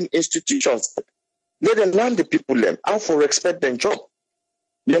let open institutions. Let them learn the people them how for respect their job.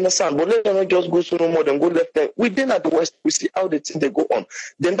 You understand? But let them not just go so no more than go left there. We then at the West, we see how the thing they go on.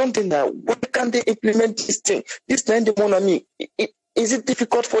 They don't think that why can't they implement this thing? This time the money. Is it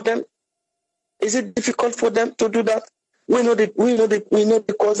difficult for them? Is it difficult for them to do that? We know they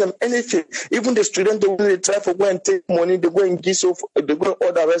cause them anything. Even the students they try for go and take money, they go and give so they go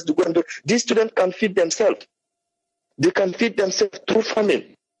order rest, they go and do. These students can feed themselves. They can feed themselves through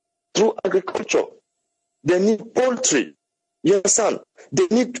farming, through agriculture. They need poultry. You understand? They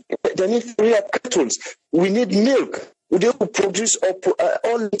need real cattle. We need milk. They will produce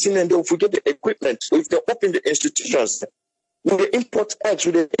all things and they will forget the equipment. So if they open the institutions, will they import eggs,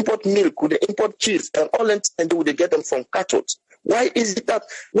 will they import milk, will they import cheese, and all that, and will they get them from cattle? Why is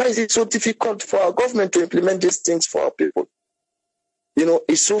it so difficult for our government to implement these things for our people? You know,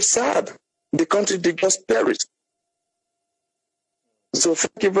 it's so sad. The country they just perish. So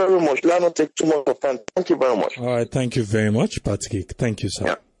thank you very much. Let not take too much of time. Thank you very much. All right, thank you very much, Patrick. Thank you,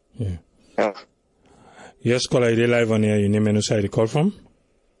 sir. Yeah. Yes, caller, you live on here. Your name and where you call from?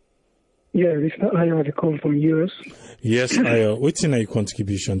 Yeah, this is Ayo, the call from US. Yes, Ayo. What's in your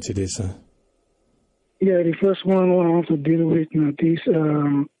contribution today, sir? Yeah, the first one I want to deal with now this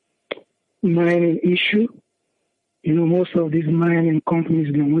mining issue. You know, most of these mining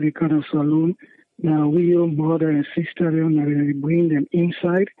companies, they what they kind of saloon. Now, we own brother and sister, they bring them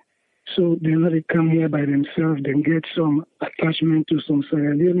inside. So they're not come here by themselves, then get some attachment to some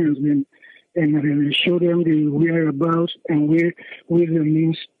Sierra Leoneans, then and then show them the whereabouts and where the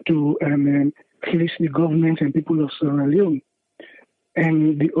means to fleece the government and people of Sierra Leone.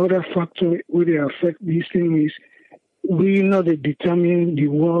 And the other factor where they affect this thing is we know they determine the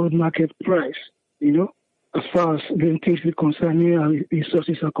world market price, you know, as far as the things concerning our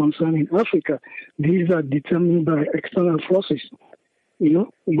resources are concerned in Africa. These are determined by external forces, you know,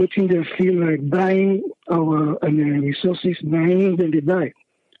 making them feel like buying our resources, buying them they buy.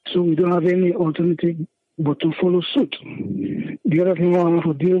 So we don't have any alternative but to follow suit. The other thing I want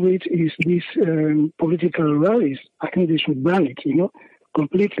to deal with is these political rallies. I think they should ban it, you know,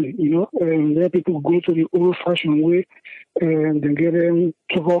 completely, you know, and let people go to the old-fashioned way and then get them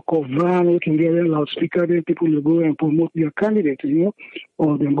talk of van, we can get them loudspeaker, then people will go and promote their candidate, you know,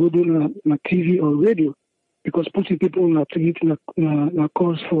 or then go do on TV or radio, because putting people on TV is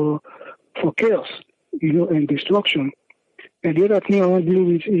cause for chaos, you know, and destruction. And the other thing I want to deal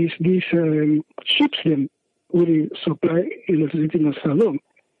with is these ships them where they supply electricity in the salon.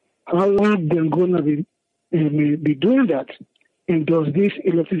 How long they're going to be doing that? And does this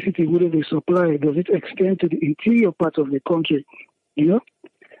electricity, where they supply, does it extend to the interior part of the country? You know?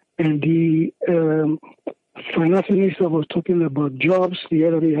 And the finance minister was talking about jobs. The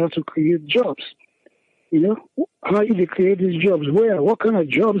other day, how to create jobs. You know? How do they create these jobs? Where? What kind of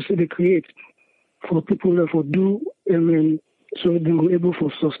jobs do they create for people that will do, so they were able to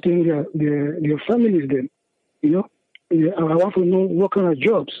sustain their families then, you know? I want to know what kind of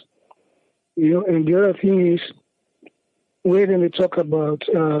jobs, you know? And the other thing is, where they talk about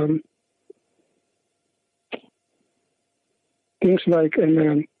things like,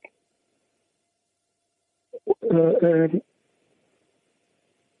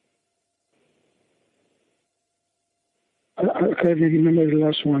 I can't really remember the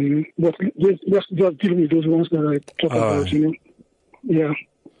last one, you know? But just deal with those ones that I talk about, you know? Yeah.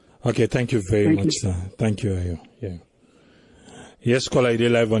 Okay, thank you very much, sir. Thank you, Ayo. Yeah. Yes, caller, ID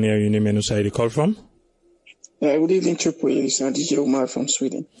live on here. Your name and where you call from? Good evening, Triple. It's DJ Umar from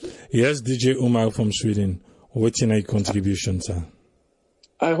Sweden. Yes, DJ Umar from Sweden. What's your contribution, sir?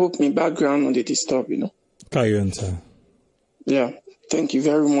 I hope my background on the disturb, you know. Carry on, sir. Yeah, thank you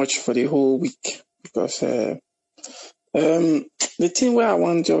very much for the whole week, because the thing where I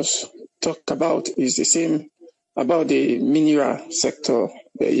want to just talk about is the same about the mineral sector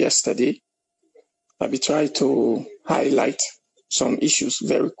yesterday. I will try to highlight some issues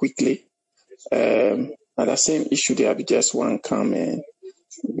very quickly. And the same issue there, I just want to come and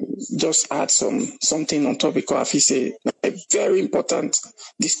just add something on top, because I feel say a very important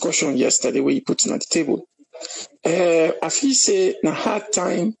discussion yesterday where you put it on the table. I feel say a hard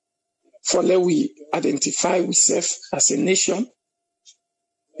time for let we identify ourselves as a nation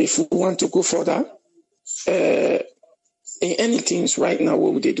if we want to go further. In anything right now,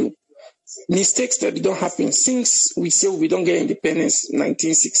 what would they do? Mistakes that don't happen since we say we don't get independence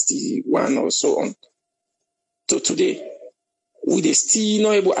 1961 or so on to today. We still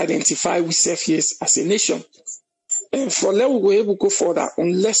not able to identify ourselves as a nation. And for let we were able to go further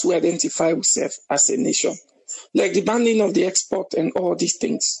unless we identify ourselves as a nation. Like the banning of the export and all these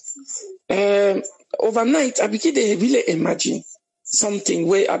things. Overnight, I begin to really imagine something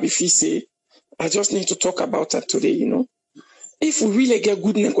where I feel say, I just need to talk about that today, you know. If we really get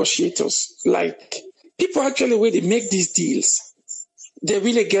good negotiators, like people actually where they make these deals, they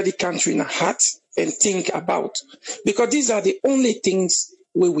really get the country in a heart and think about, because these are the only things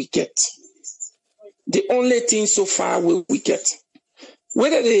where we get. The only thing so far where we get.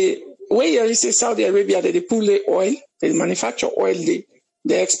 Where you say Saudi Arabia, they pull the oil, they manufacture oil, they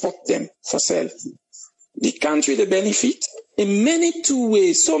export them for sale. The country they benefit in many two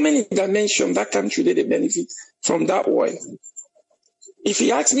ways, so many dimensions. That country they benefit from that oil. If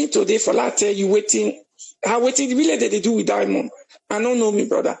you ask me today for that, tell you how waiting really they do with diamond. I don't know me,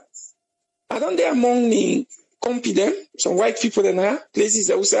 brother. I don't there among me confident, some white people in there, places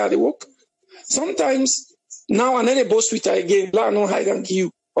that will say how they work. Sometimes now another boss with again, I no hide and give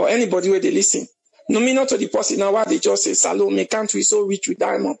or anybody where they listen. No, me not to the person now why they just say Salome country so rich with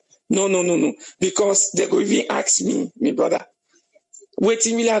diamond. No. Because they go even ask me, brother,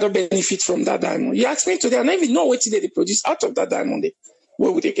 waiting really had a benefit from that diamond. You ask me today, I don't even know what they produce out of that diamond.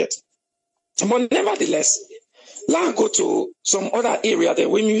 Where would they get? But nevertheless, Let's go to some other area there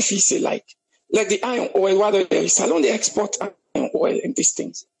when we say like the iron oil, whether there is salon, they export iron oil and these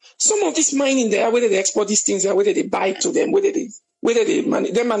things. Some of this mining there, whether they export these things, whether they buy to them, whether they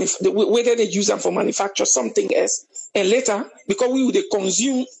use them for manufacture something else, and later because we would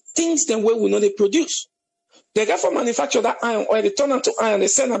consume things then where we know they produce. They get for manufacture that iron oil, they turn it to iron, they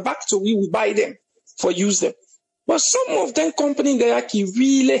send it back to we will buy them for use them. But some of them companies they are actually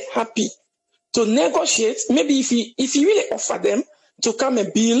really happy to negotiate. Maybe if you really offer them to come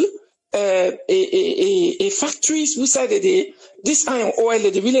and build a factories we say that this iron oil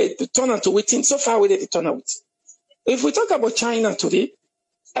they really turn into within so far away they turn out. If we talk about China today,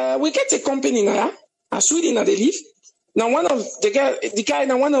 we get a company now, Sweden that they live. Now one of the guy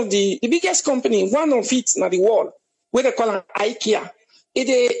now one of the biggest company, one of it now the world, where they call it IKEA.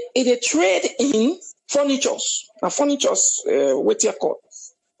 It trade in furnitures. Now furnitures what you call.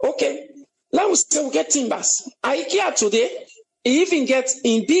 Okay. Now we still get timbers. IKEA today, even get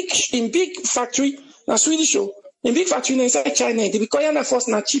in big factory, now Swedish show, in big factory inside China, they become first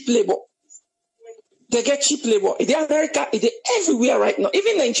now cheap labor. They get cheap labor. In America, it's everywhere right now.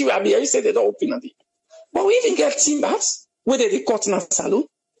 Even Nigeria, you say they don't open it. But we even get timbers where they cut in a salon.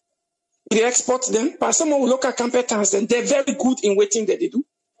 They export them. But some of the local competitors, then they're very good in waiting that they do.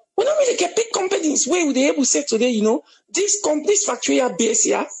 We don't really get big companies where they able to say today, you know, this factory are based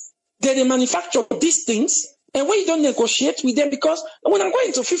here, they manufacture these things, and when you don't negotiate with them, because when I'm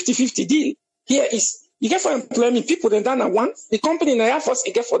going to 50-50 deal, here is you get for employment people, then done at one, the company in the Air Force,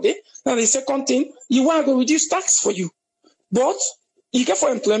 you get for them. Now the second thing, you want to reduce tax for you. But you get for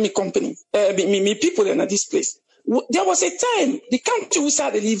employment company, me people in this place. There was a time, the country we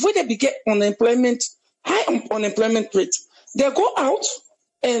started live, where they get unemployment, high unemployment rate. They go out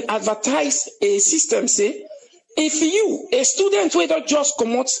and advertise a system, say, if you, a student who don't just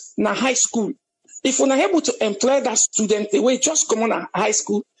come out na high school, if you're not able to employ that student, the way just come on high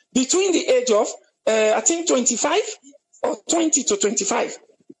school, between the age of, I think 25 or 20 to 25,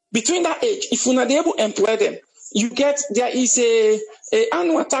 between that age, if you're not able to employ them, you get, there is a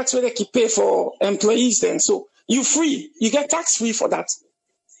annual tax where they can pay for employees then. So you free, you get tax free for that.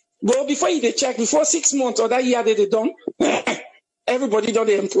 But before you check, before 6 months or that year that they done, everybody don't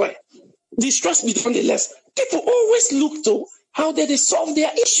they employ. The stress become the less. People always look to how they solve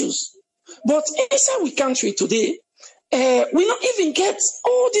their issues. But inside we country today, we don't even get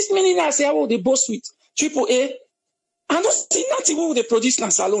all these many names how they boast with AAA. I don't see nothing what they produce in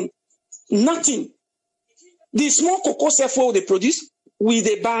a salon. Nothing. The small cocoa self what they produce,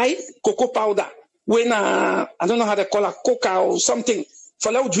 they buy cocoa powder. When I don't know how they call it, coca or something,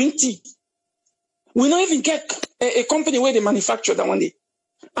 for like drink tea. We don't even get a company where they manufacture that one day.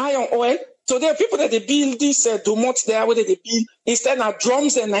 Iron oil. So there are people that they build this domots there where they build instead of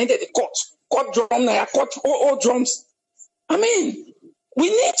drums and they cut drum, cut all drums. I mean, we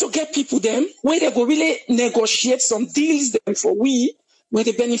need to get people them where they go really negotiate some deals them for we where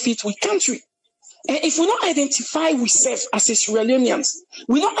they benefit with country. And if we don't identify ourselves as Sierra Leoneans,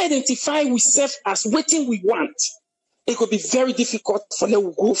 we don't identify ourselves as waiting we want, it could be very difficult for them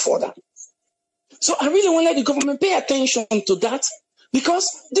to go further. So I really want to let the government pay attention to that, because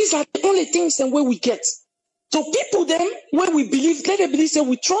these are the only things that where we get. So people them where we believe, let them believe that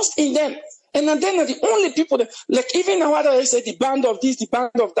we trust in them. And then are the only people that, like even now I say the band of this, the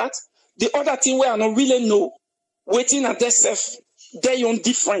band of that, the other thing where I don't really know, waiting at themselves, their own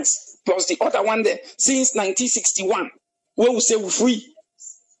difference, plus the other one there, since 1961, where we say we're free.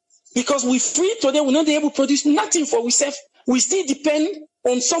 Because we're free today, we're not able to produce nothing for ourselves. We still depend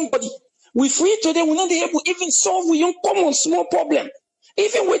on somebody. We're free today, we're not able to even solve our own common small problem.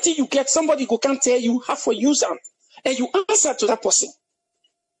 Even waiting you get somebody who can tell you how to use them, and you answer to that person.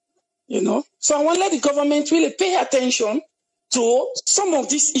 You know? So I want to let the government really pay attention to some of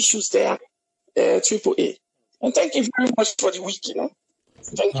these issues there, AAA. And thank you very much for the week, you know.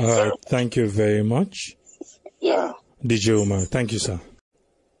 Thank you. Thank you very much. Yeah. DJ Omar, thank you, sir.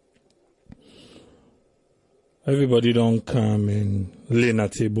 Everybody don't come and lay na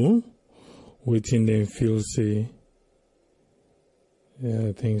table, waiting them feel say, yeah,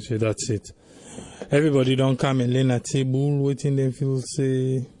 I think so, that's it. Everybody don't come and lay na table, waiting them feel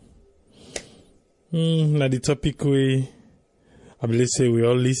say, na the topic we, I believe say we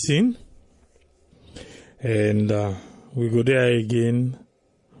all listen. And we go there again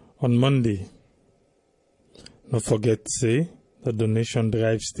on Monday. Don't forget, say, the donation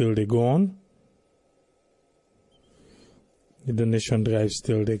drive still they go on. The donation drive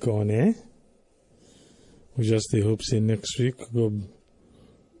still they go on, eh? We just hope say next week go,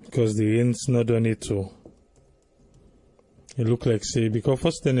 because the rain's not done it too. It look like say, because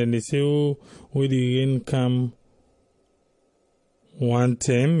first then they say, oh, where the rain come one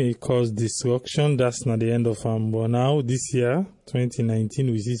term, it caused destruction. That's not the end of but now, this year,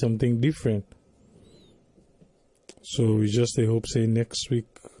 2019, we see something different. So we just hope, say, next week,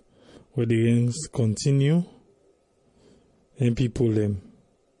 where the rains continue, and people,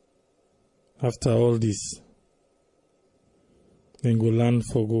 after all this, then go land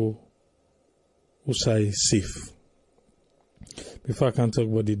for go, Usai safe. Before I can talk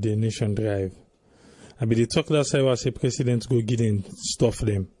about the donation drive, I be the talk that say was a president go get and stuff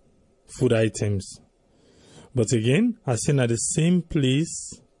them, food items. But again, I seen at the same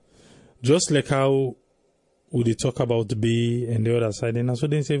place, just like how we talk about the bay and the other side, and that's what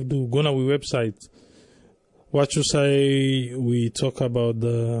they say do. Go on our website. What you say, we talk about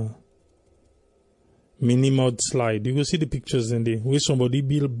the mini mud slide. You will see the pictures in there where somebody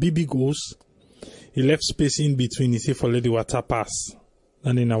build big house. He left space in between, he say for let the water pass.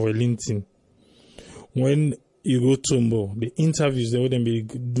 And in our Wellington. When you go Tombo, the interviews they wouldn't be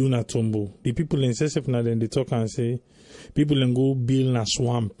doing at Tombo. The people in Sesef now then they talk and say, people can go build a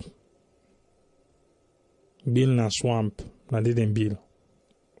swamp. Build a swamp. Now they didn't build.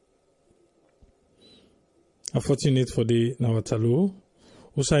 Unfortunate for the Nawatalo.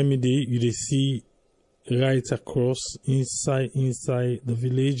 Also, you see right across inside the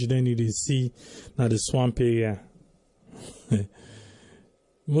village, then you see now the swamp area.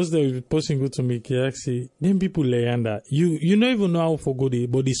 Most of the person go to make here say, then people lay under. You don't even know how to go there,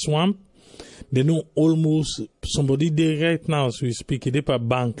 but the swamp, they know almost somebody there right now, so we speak, they pa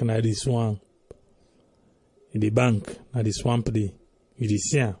bank na the swamp. The bank na the swamp there. You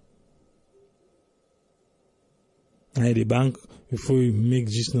see. And the bank, before you make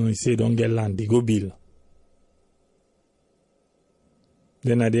just now, you say don't get land, they go bill.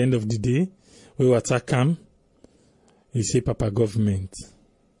 Then at the end of the day, we water come, you say Papa government.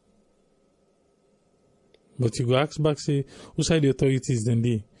 But you go ask back, say, who side the authorities then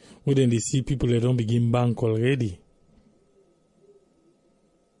they? Who then they see people that don't begin bank already?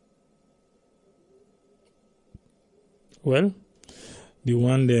 Well, the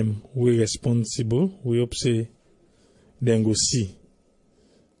one them we responsible, we hope say, then go see.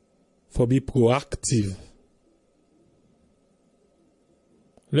 For be proactive.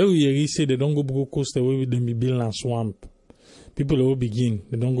 Let we say they don't go broke coast the way with them be building a swamp. People will begin,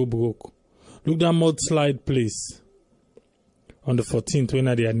 they don't go broke. Look that mudslide place on the 14th when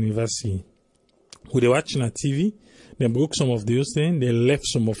at the anniversary. Who they watching on TV, they broke some of the host then, they left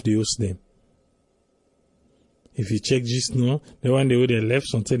some of the host them. If you check just now, the one they left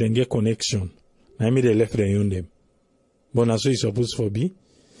until they get connection. Now I mean they left they own them. But that's what it's supposed to be.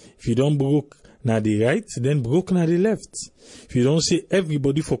 If you don't broke na the right, then broke na the left. If you don't say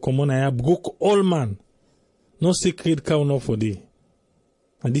everybody for common area broke all man. No sacred cow no for day.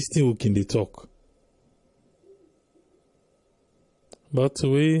 And this thing we can they talk. But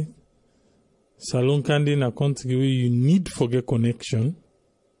we Salon Candy in a country where you need for get connection.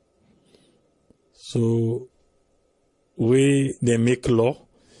 So where they make law,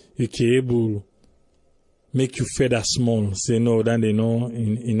 you can able make you feather small. Say no, then they know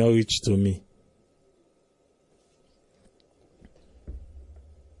in no reach to me.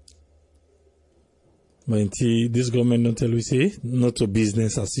 But this government don't tell we say not to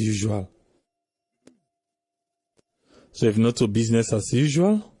business as usual. So if not to business as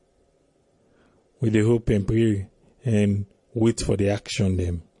usual, we dey hope and pray and wait for the action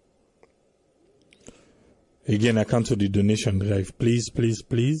them. Again, I come to the donation drive. Please, please,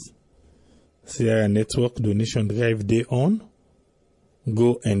 please. Sierra Network donation drive day on.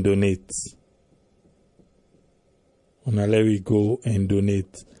 Go and donate. Now let we go and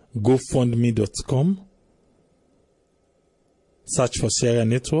donate. GoFundMe.com. Search for Sierra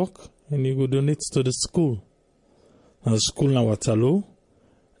Network and you go donate to the school. And the school na Watalo.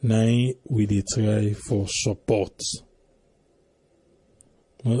 Now we dey try for support.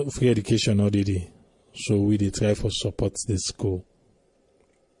 Free education already. So we dey try for support the school.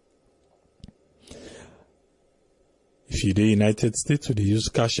 If you dey United States, we dey use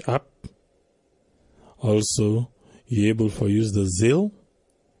Cash App. Also, you're able to use the Zelle.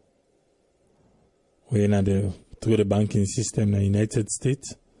 We're in through the banking system in the United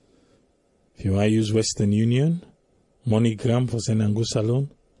States. If you want to use Western Union, MoneyGram for Senango Salon,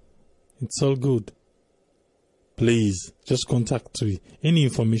 it's all good. Please, just contact me. Any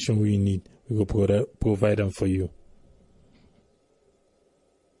information we need, we will provide them for you.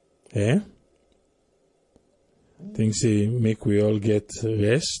 Yeah? Things say make we all get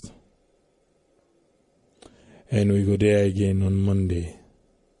rest. And we go there again on Monday.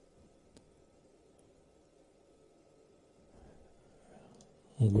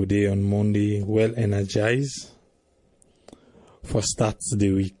 We go there on Monday, well energized for starts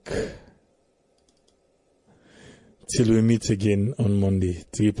the week. Till we meet again on Monday,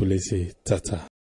 Triple A say, Tata.